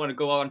that, I kind of want to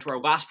go on to our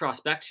last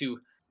prospect who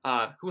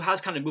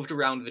has kind of moved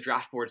around the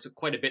draft boards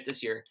quite a bit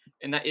this year,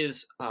 and that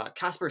is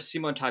Casper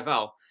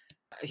Simon-Taival.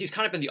 He's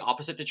kind of been the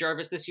opposite to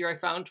Jarvis this year, I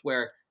found,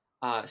 where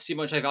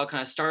Simon-Taival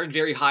kind of started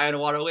very high on a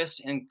lot of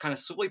lists and kind of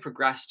slowly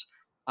progressed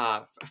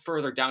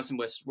further down some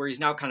lists, where he's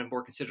now kind of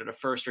more considered a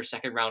first or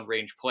second round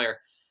range player.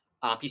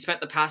 He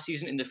spent the past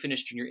season in the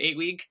Finnish Junior A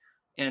League,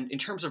 and in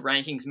terms of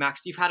rankings,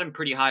 Max, you've had him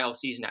pretty high all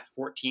season at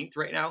 14th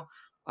right now,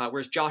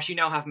 whereas Josh, you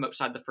now have him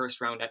outside the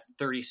first round at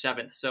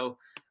 37th. So,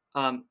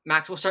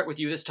 Max, we'll start with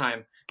you this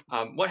time.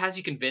 What has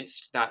you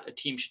convinced that a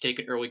team should take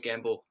an early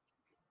gamble?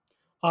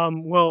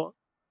 Well,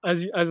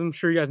 as I'm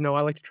sure you guys know,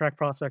 I like to track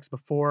prospects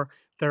before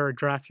their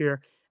draft year,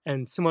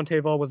 and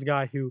Simon-Taival was a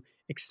guy who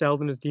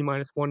excelled in his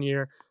D-1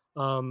 year,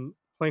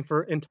 playing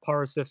for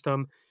Intapara's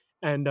system,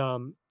 and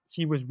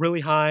he was really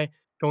high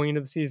going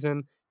into the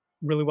season,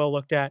 really well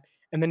looked at,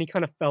 and then he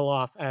kind of fell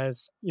off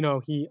as,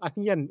 I think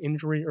he had an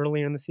injury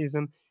earlier in the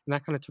season, and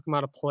that kind of took him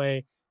out of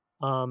play,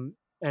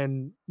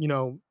 and,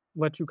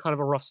 led to kind of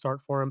a rough start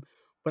for him.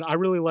 But I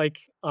really like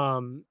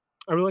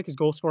his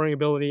goal scoring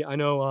ability. I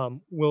know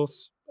Will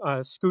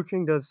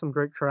Scooching does some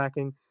great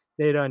tracking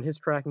data, and his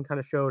tracking kind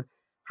of showed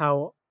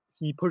how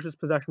he pushes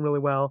possession really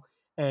well,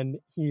 and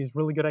he's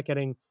really good at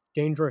getting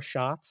dangerous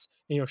shots,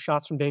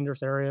 shots from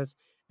dangerous areas.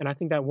 And I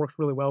think that works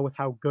really well with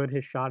how good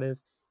his shot is.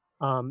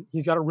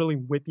 He's got a really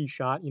whippy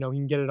shot. He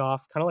can get it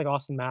off, kind of like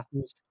Austin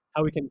Matthews,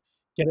 how he can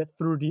get it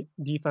through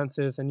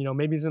defenses, and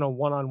maybe he's in a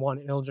one-on-one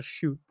and he'll just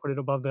shoot, put it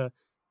above the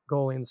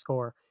goalie and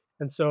score.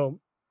 And so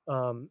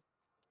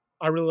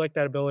I really like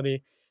that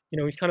ability.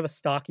 He's kind of a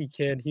stocky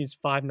kid. He's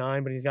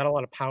 5'9", but he's got a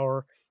lot of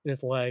power in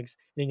his legs.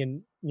 And he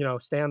can,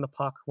 stay on the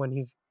puck when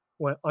he's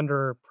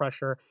under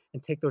pressure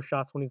and take those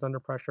shots when he's under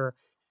pressure.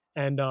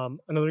 And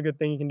another good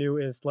thing he can do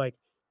is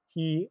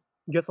he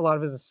gets a lot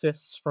of his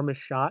assists from his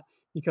shot,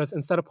 because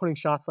instead of putting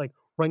shots right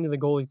into the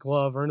goalie's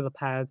glove or into the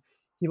pads,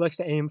 he likes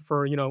to aim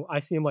for, I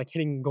see him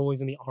hitting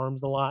goalies in the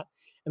arms a lot,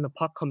 and the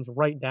puck comes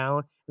right down,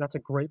 and that's a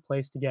great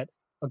place to get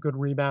a good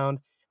rebound.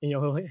 And,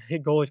 he'll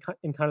hit goalies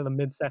in kind of the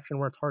midsection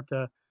where it's hard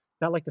to,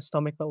 not like the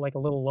stomach, but a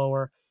little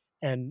lower.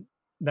 And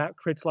that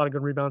creates a lot of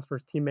good rebounds for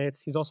his teammates.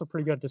 He's also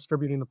pretty good at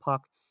distributing the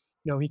puck.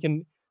 He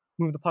can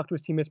move the puck to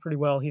his teammates pretty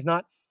well. He's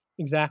not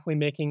exactly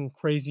making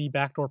crazy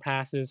backdoor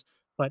passes,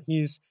 but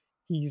he's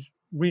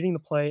reading the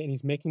play and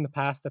he's making the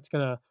pass that's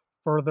going to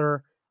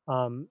further,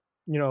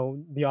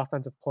 the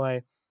offensive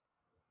play.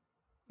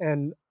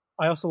 And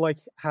I also like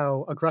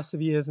how aggressive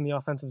he is in the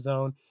offensive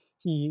zone.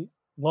 He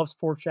loves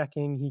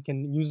forechecking. He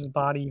can use his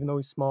body, even though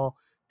he's small,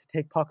 to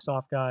take pucks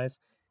off guys.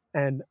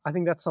 And I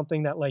think that's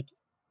something that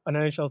an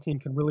NHL team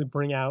could really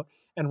bring out.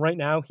 And right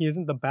now, he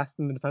isn't the best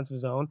in the defensive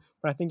zone,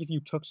 but I think if you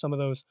took some of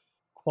those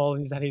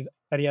qualities that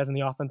he has in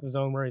the offensive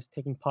zone, where he's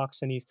taking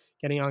pucks and he's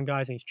getting on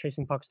guys and he's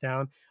chasing pucks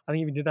down, I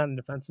think if he did that in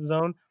the defensive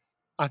zone,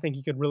 I think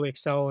he could really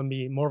excel and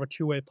be more of a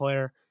two-way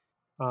player.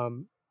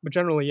 But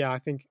generally, yeah, I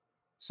think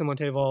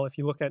Simon-Taival, if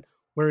you look at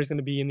where he's going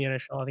to be in the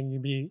NHL, I think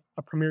he'd be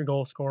a premier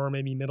goal scorer,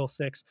 maybe middle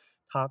six,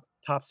 top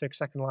six,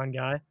 second line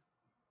guy.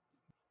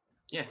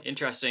 Yeah,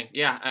 interesting.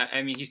 Yeah,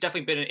 I mean, he's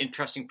definitely been an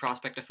interesting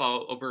prospect to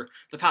follow over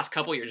the past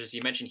couple of years. As you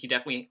mentioned, he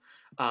definitely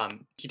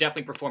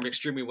performed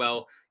extremely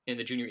well in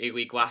the Junior A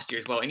League last year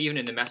as well, and even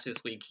in the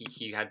Messes League,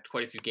 he had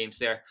quite a few games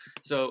there.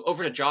 So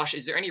over to Josh,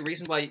 is there any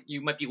reason why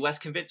you might be less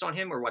convinced on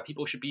him, or why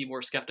people should be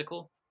more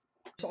skeptical?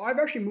 So I've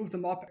actually moved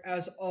them up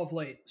as of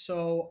late.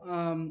 So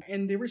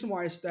and the reason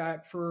why is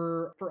that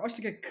for us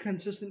to get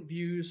consistent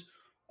views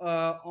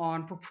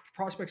on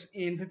prospects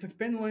in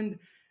Finland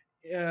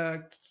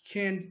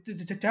can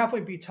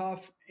definitely be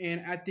tough.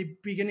 And at the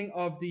beginning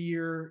of the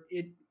year,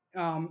 it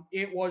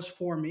was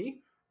for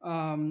me.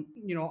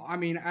 I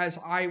mean, as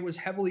I was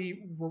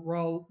heavily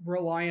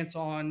reliant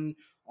on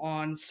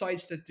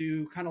sites that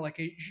do kind of like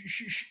a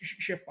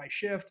shift by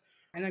shift,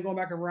 and then going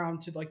back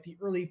around to the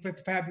early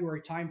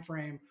February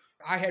timeframe,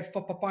 I had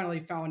finally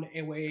found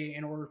a way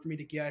in order for me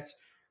to get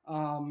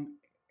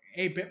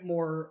a bit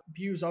more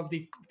views of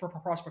the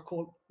prospect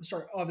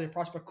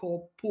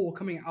pool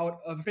coming out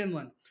of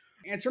Finland.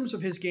 In terms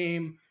of his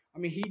game, I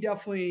mean, he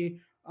definitely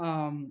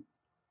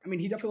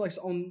likes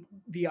to own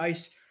the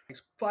ice.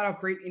 He's flat out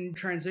great in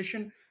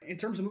transition. In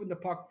terms of moving the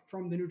puck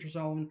from the neutral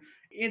zone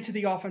into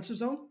the offensive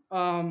zone,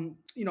 I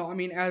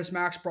mean, as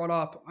Max brought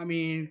up, I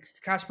mean,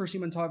 Casper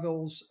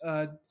Simon-Taival's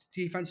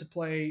defensive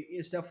play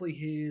is definitely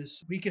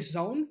his weakest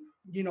zone.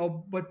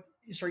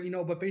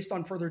 But based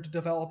on further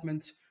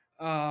development,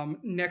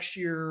 next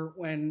year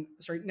when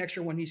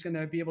he's going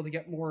to be able to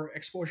get more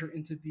exposure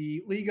into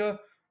the Liga,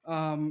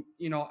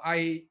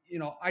 I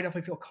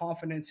definitely feel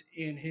confident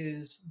in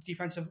his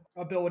defensive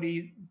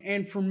ability.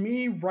 And for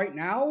me right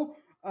now,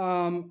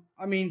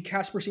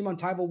 Casper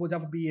Simontival would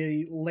definitely be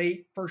a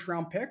late first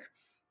round pick.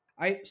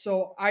 I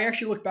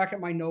actually looked back at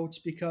my notes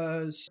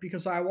because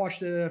I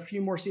watched a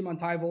few more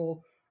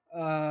Simontival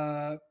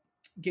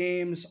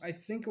games. I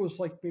think it was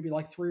like maybe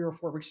like 3 or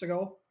 4 weeks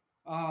ago.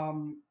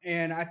 And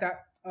at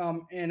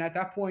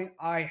that point,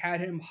 I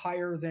had him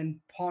higher than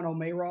Pano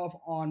Mayrov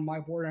on my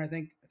board, and I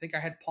think I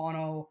had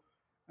Pano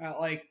at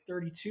like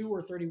 32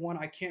 or 31.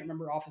 I can't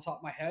remember off the top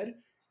of my head.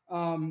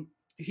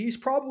 He's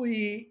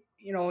probably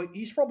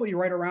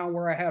right around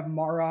where I have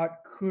Marat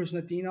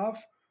Kuznetsov.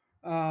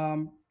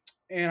 Um,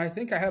 and I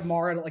think I have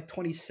Marat at like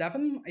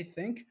 27. I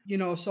think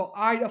so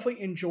I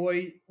definitely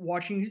enjoy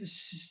watching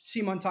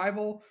Simon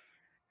Tyvel.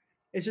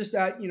 It's just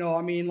that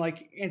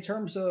like in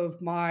terms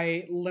of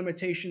my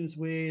limitations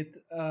with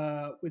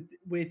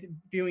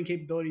viewing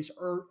capabilities,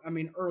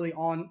 early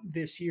on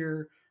this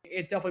year,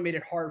 it definitely made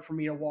it hard for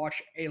me to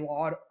watch a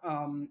lot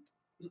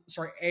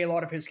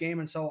of his game,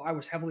 and so I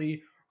was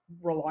heavily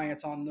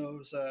reliant on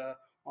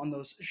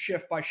those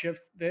shift by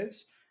shift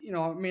vids.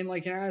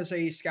 Like as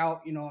a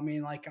scout,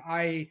 like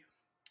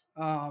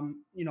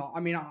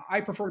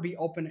I prefer to be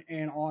open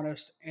and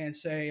honest and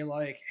say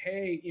like,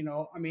 hey,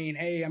 I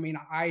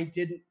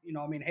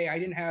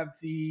didn't have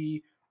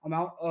the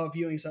amount of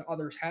viewings that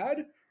others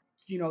had.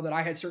 That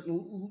I had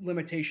certain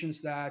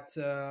limitations that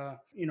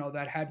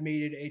had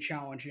made it a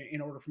challenge in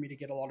order for me to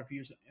get a lot of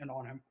views in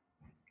on him.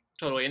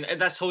 Totally, and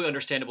that's totally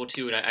understandable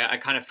too. And I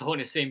kind of fall in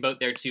the same boat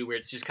there too, where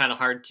it's just kind of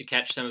hard to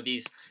catch some of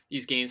these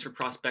games for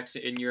prospects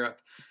in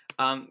Europe.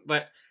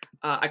 But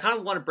I kind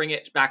of want to bring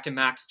it back to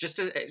Max just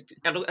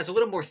as a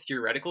little more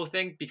theoretical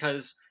thing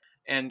because,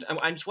 and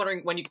I'm just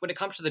wondering when it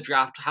comes to the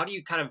draft, how do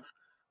you kind of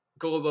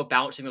go about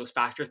balancing those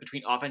factors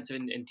between offense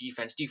and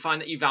defense? Do you find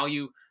that you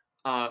value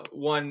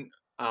one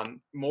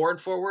more in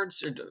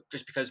forwards, or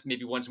just because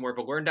maybe one's more of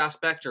a learned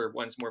aspect, or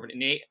one's more of an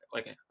innate,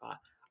 like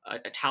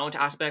a talent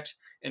aspect,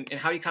 and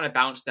how do you kind of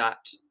balance that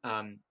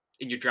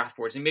in your draft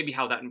boards, and maybe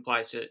how that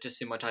applies to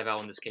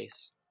Simontival in this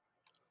case?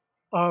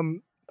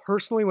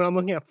 Personally, when I'm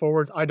looking at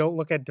forwards, I don't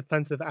look at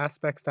defensive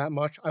aspects that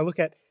much. I look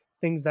at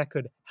things that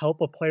could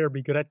help a player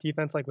be good at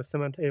defense, like with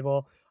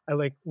Simontival. I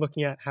like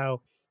looking at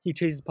how he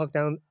chases pucks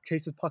down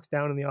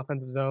in the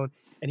offensive zone,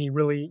 and he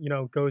really,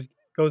 goes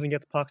and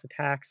gets pucks,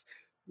 attacks.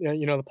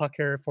 The puck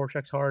carrier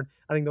forechecks hard.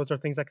 I think those are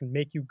things that can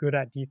make you good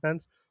at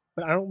defense.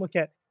 But I don't look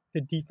at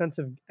the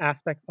defensive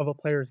aspect of a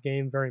player's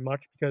game very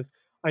much because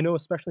I know,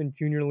 especially in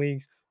junior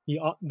leagues,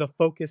 the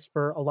focus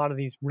for a lot of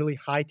these really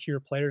high tier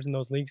players in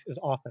those leagues is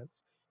offense.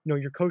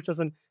 Your coach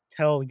doesn't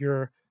tell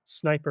your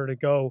sniper to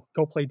go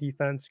play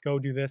defense, go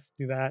do this,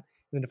 do that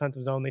in the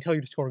defensive zone. They tell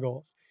you to score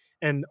goals.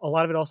 And a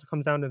lot of it also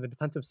comes down to the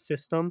defensive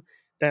system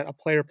that a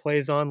player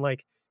plays on.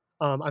 Like,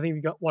 I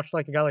think you watched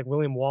like a guy like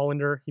William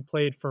Wallander. He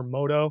played for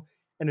Modo,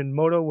 and in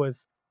Modo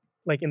was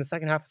like in the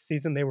second half of the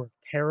season they were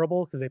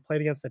terrible because they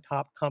played against the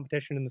top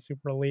competition in the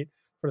Super Elite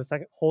for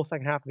the whole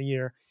second half of the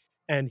year,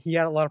 and he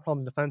had a lot of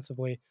problems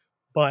defensively.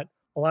 But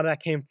a lot of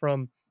that came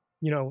from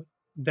you know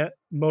that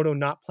Moto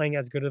not playing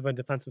as good of a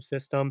defensive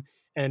system,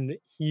 and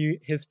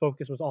his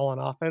focus was all on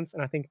offense.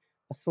 And I think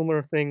a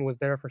similar thing was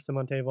there for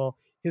Simonteval.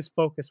 His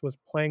focus was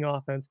playing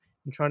offense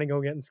and trying to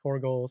go get and score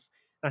goals.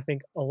 And I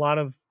think a lot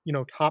of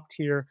top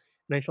tier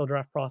NHL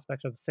draft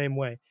prospects are the same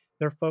way.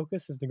 Their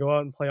focus is to go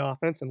out and play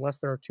offense unless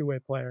they're a two-way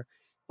player,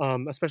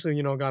 especially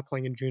a guy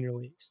playing in junior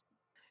leagues.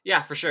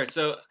 Yeah, for sure.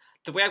 So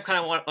the way I kind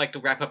of want like to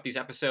wrap up these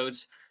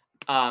episodes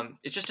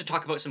is just to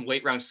talk about some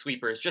late round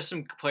sleepers, just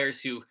some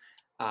players who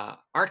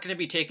aren't going to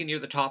be taken near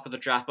the top of the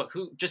draft, but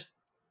who just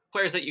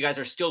players that you guys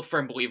are still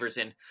firm believers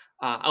in.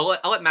 I'll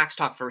let Max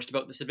talk first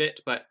about this a bit,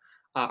 but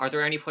are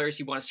there any players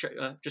you want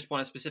to just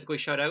want to specifically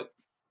shout out?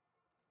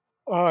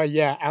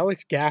 Yeah,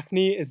 Alex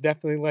Gaffney is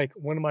definitely like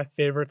one of my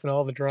favorites in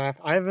all the draft.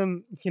 I have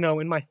him,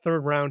 in my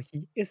third round.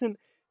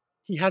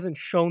 He hasn't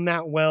shown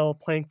that well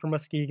playing for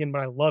Muskegon, but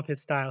I love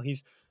his style.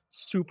 He's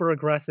super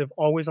aggressive,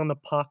 always on the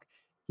puck.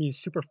 He's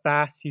super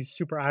fast. He's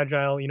super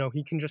agile.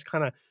 He can just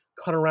kind of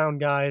cut around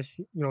guys,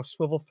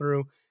 swivel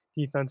through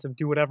defensive,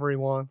 do whatever he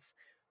wants.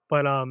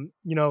 But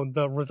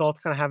the results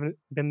kind of haven't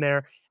been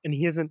there, and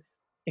he isn't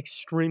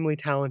extremely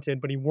talented,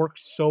 but he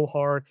works so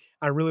hard.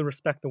 I really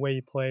respect the way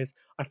he plays.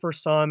 I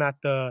first saw him at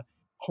the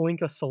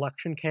Holinka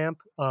selection camp.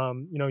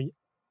 Team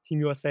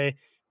USA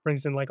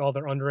brings in like all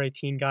their under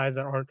 18 guys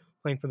that aren't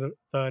playing for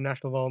the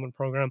national development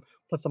program,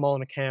 puts them all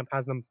in a camp,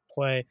 has them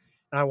play.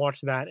 And I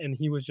watched that, and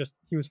he was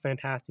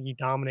fantastic. He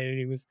dominated.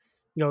 He was,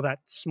 that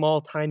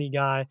small, tiny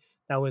guy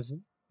that was,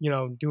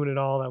 doing it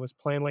all, that was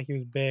playing like he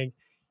was big.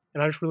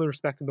 And I just really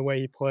respected the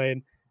way he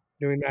played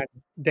doing that.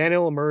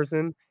 Daniel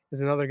Emerson is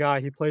another guy.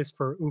 He plays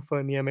for UFA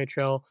in the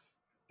MHL.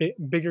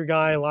 Bigger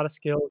guy, a lot of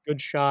skill, good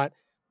shot.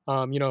 A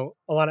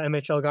lot of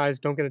MHL guys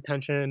don't get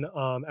attention.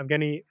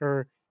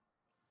 Dmitry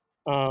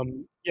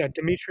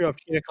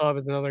Ovchnikov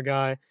is another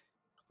guy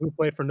who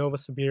played for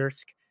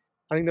Novosibirsk.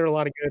 I think there are a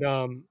lot of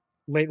good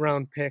late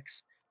round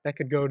picks that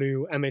could go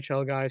to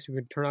MHL guys who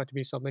could turn out to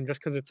be something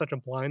just because it's such a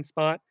blind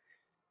spot.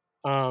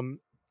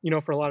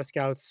 For a lot of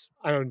scouts,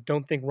 I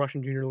don't think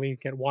Russian Junior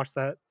League get watched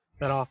that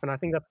often. I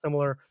think that's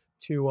similar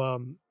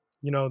to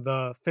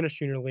the Finnish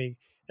Junior League,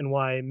 and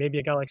why maybe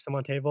a guy like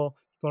Samantevo, people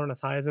aren't as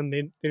high as him.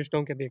 They just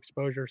don't get the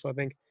exposure. So I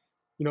think,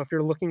 if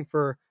you're looking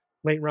for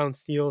late round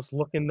steals,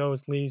 look in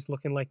those leagues,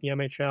 look in like the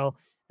MHL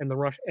and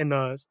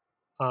the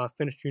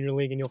Finnish Junior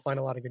League, and you'll find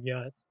a lot of good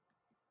guys.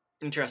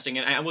 Interesting.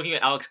 And I'm looking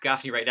at Alex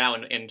Gaffney right now,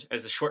 and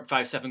as a short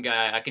 5'7"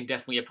 guy, I can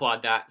definitely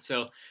applaud that.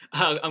 So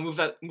I'll move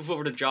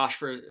over to Josh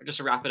for just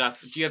to wrap it up.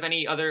 Do you have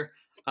any other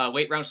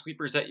late round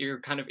sleepers that you're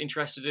kind of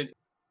interested in?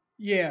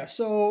 Yeah,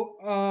 so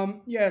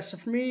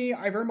for me,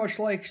 I very much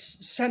like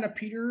Senna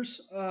Peters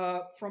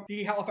from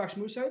the Halifax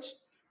Mooseheads.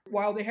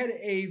 While they had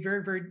a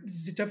very, very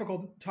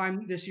difficult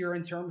time this year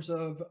in terms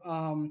of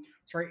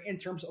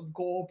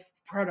goal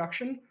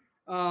production,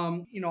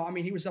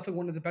 he was definitely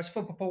one of the best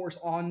football forwards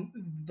on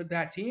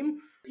that team.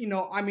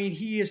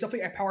 He is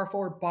definitely a power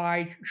forward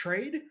by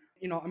trade.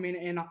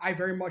 And I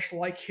very much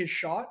like his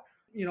shot.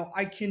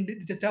 I can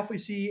definitely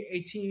see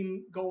a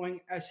team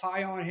going as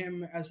high on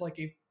him as like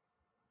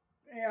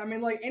anywhere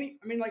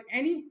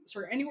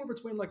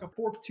between like a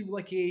 4th to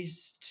like a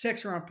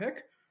 6th round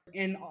pick.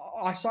 And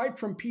aside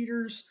from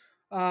Peters,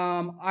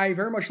 I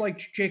very much like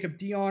Jacob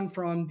Dion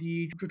from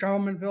the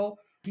Drummondville.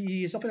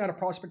 He is definitely not a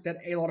prospect that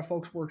a lot of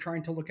folks were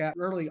trying to look at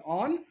early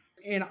on.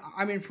 And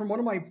from one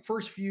of my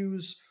first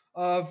views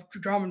of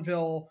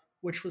Drummondville,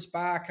 which was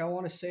back, I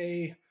want to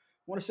say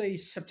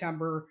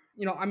September.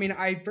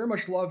 I very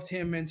much loved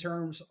him in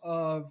terms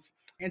of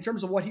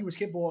what he was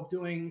capable of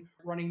doing,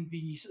 running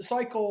the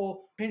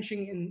cycle,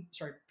 pinching in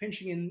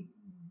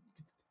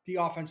the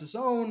offensive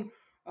zone.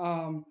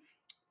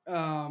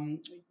 And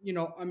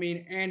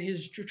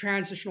his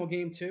transitional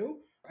game too.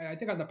 I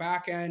think on the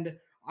back end,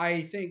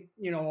 I think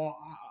in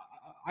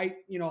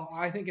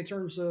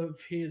terms of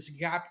his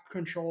gap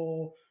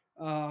control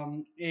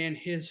and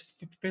his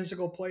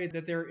physical play,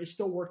 that there is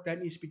still work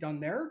that needs to be done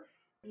there.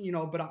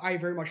 But I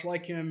very much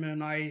like him,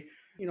 and I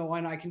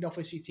can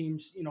definitely see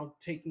teams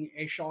taking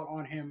a shot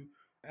on him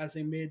as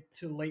a mid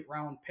to late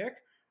round pick.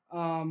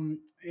 And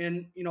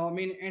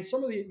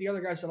some of the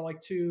other guys that I like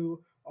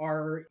too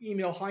are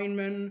Emil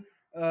Heineman.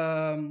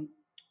 So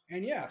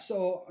I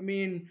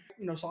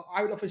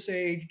would definitely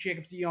say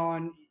Jacob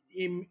Dion,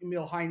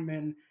 Emil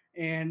Heineman,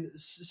 and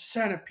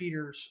Senna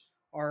Peters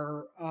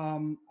are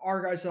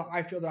guys that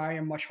I feel that I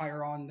am much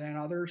higher on than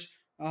others.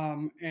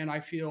 And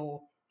I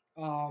feel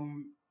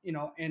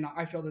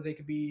that they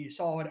could be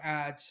solid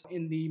adds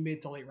in the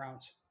mid to late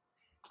rounds.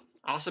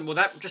 Awesome. Well,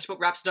 that just about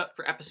wraps it up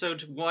for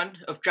episode 1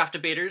 of Draft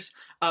Debaters.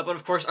 But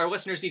of course, our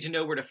listeners need to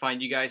know where to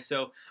find you guys.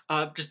 So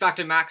just back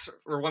to Max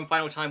for one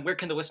final time. Where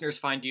can the listeners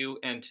find you,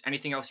 and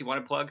anything else you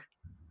want to plug?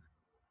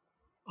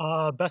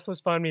 Best place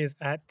to find me is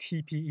at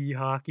TPE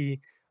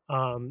Hockey.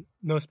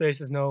 No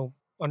spaces, no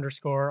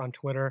underscore on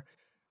Twitter.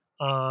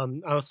 I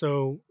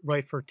also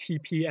write for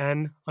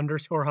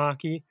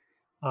TPN_hockey.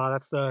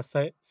 That's the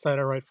site I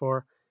write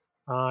for.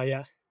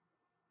 Yeah.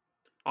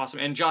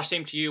 Awesome. And Josh,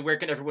 same to you. Where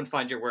can everyone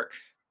find your work?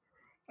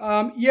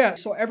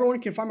 So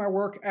everyone can find my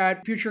work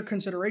at Future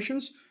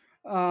Considerations,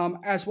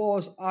 as well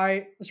as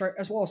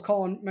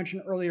Colin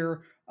mentioned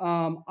earlier.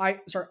 I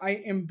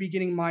am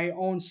beginning my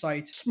own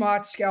site.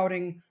 Smart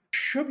Scouting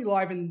should be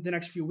live in the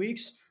next few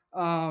weeks.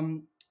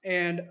 And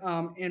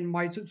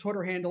my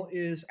Twitter handle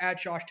is at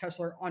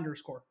 @JoshTessler_.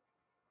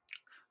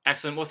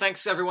 Excellent. Well,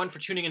 thanks everyone for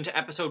tuning into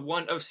episode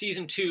 1 of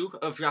season 2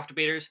 of Draft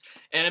Debaters,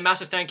 and a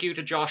massive thank you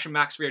to Josh and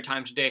Max for your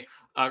time today.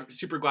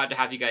 Super glad to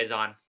have you guys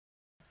on.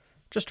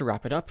 Just to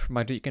wrap it up,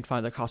 reminder you can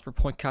find the Cosper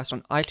Pointcast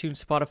on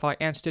iTunes, Spotify,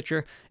 and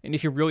Stitcher, and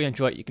if you really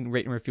enjoy it, you can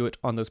rate and review it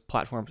on those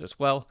platforms as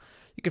well.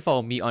 You can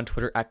follow me on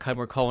Twitter at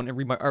KyleMoreColin and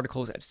read my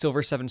articles at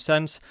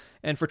Silver7Cents,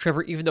 and for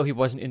Trevor, even though he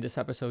wasn't in this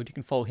episode, you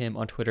can follow him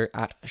on Twitter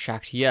at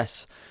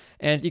ShackTS.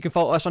 And you can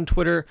follow us on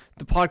Twitter,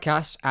 the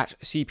podcast, at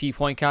CP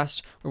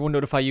Pointcast, where we'll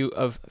notify you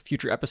of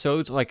future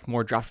episodes, like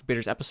more Draft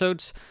Debaters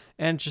episodes,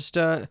 and just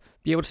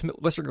be able to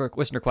submit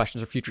listener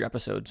questions for future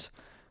episodes.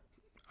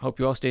 Hope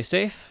you all stay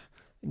safe.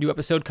 New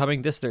episode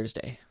coming this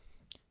Thursday.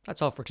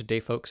 That's all for today,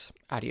 folks.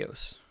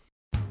 Adios.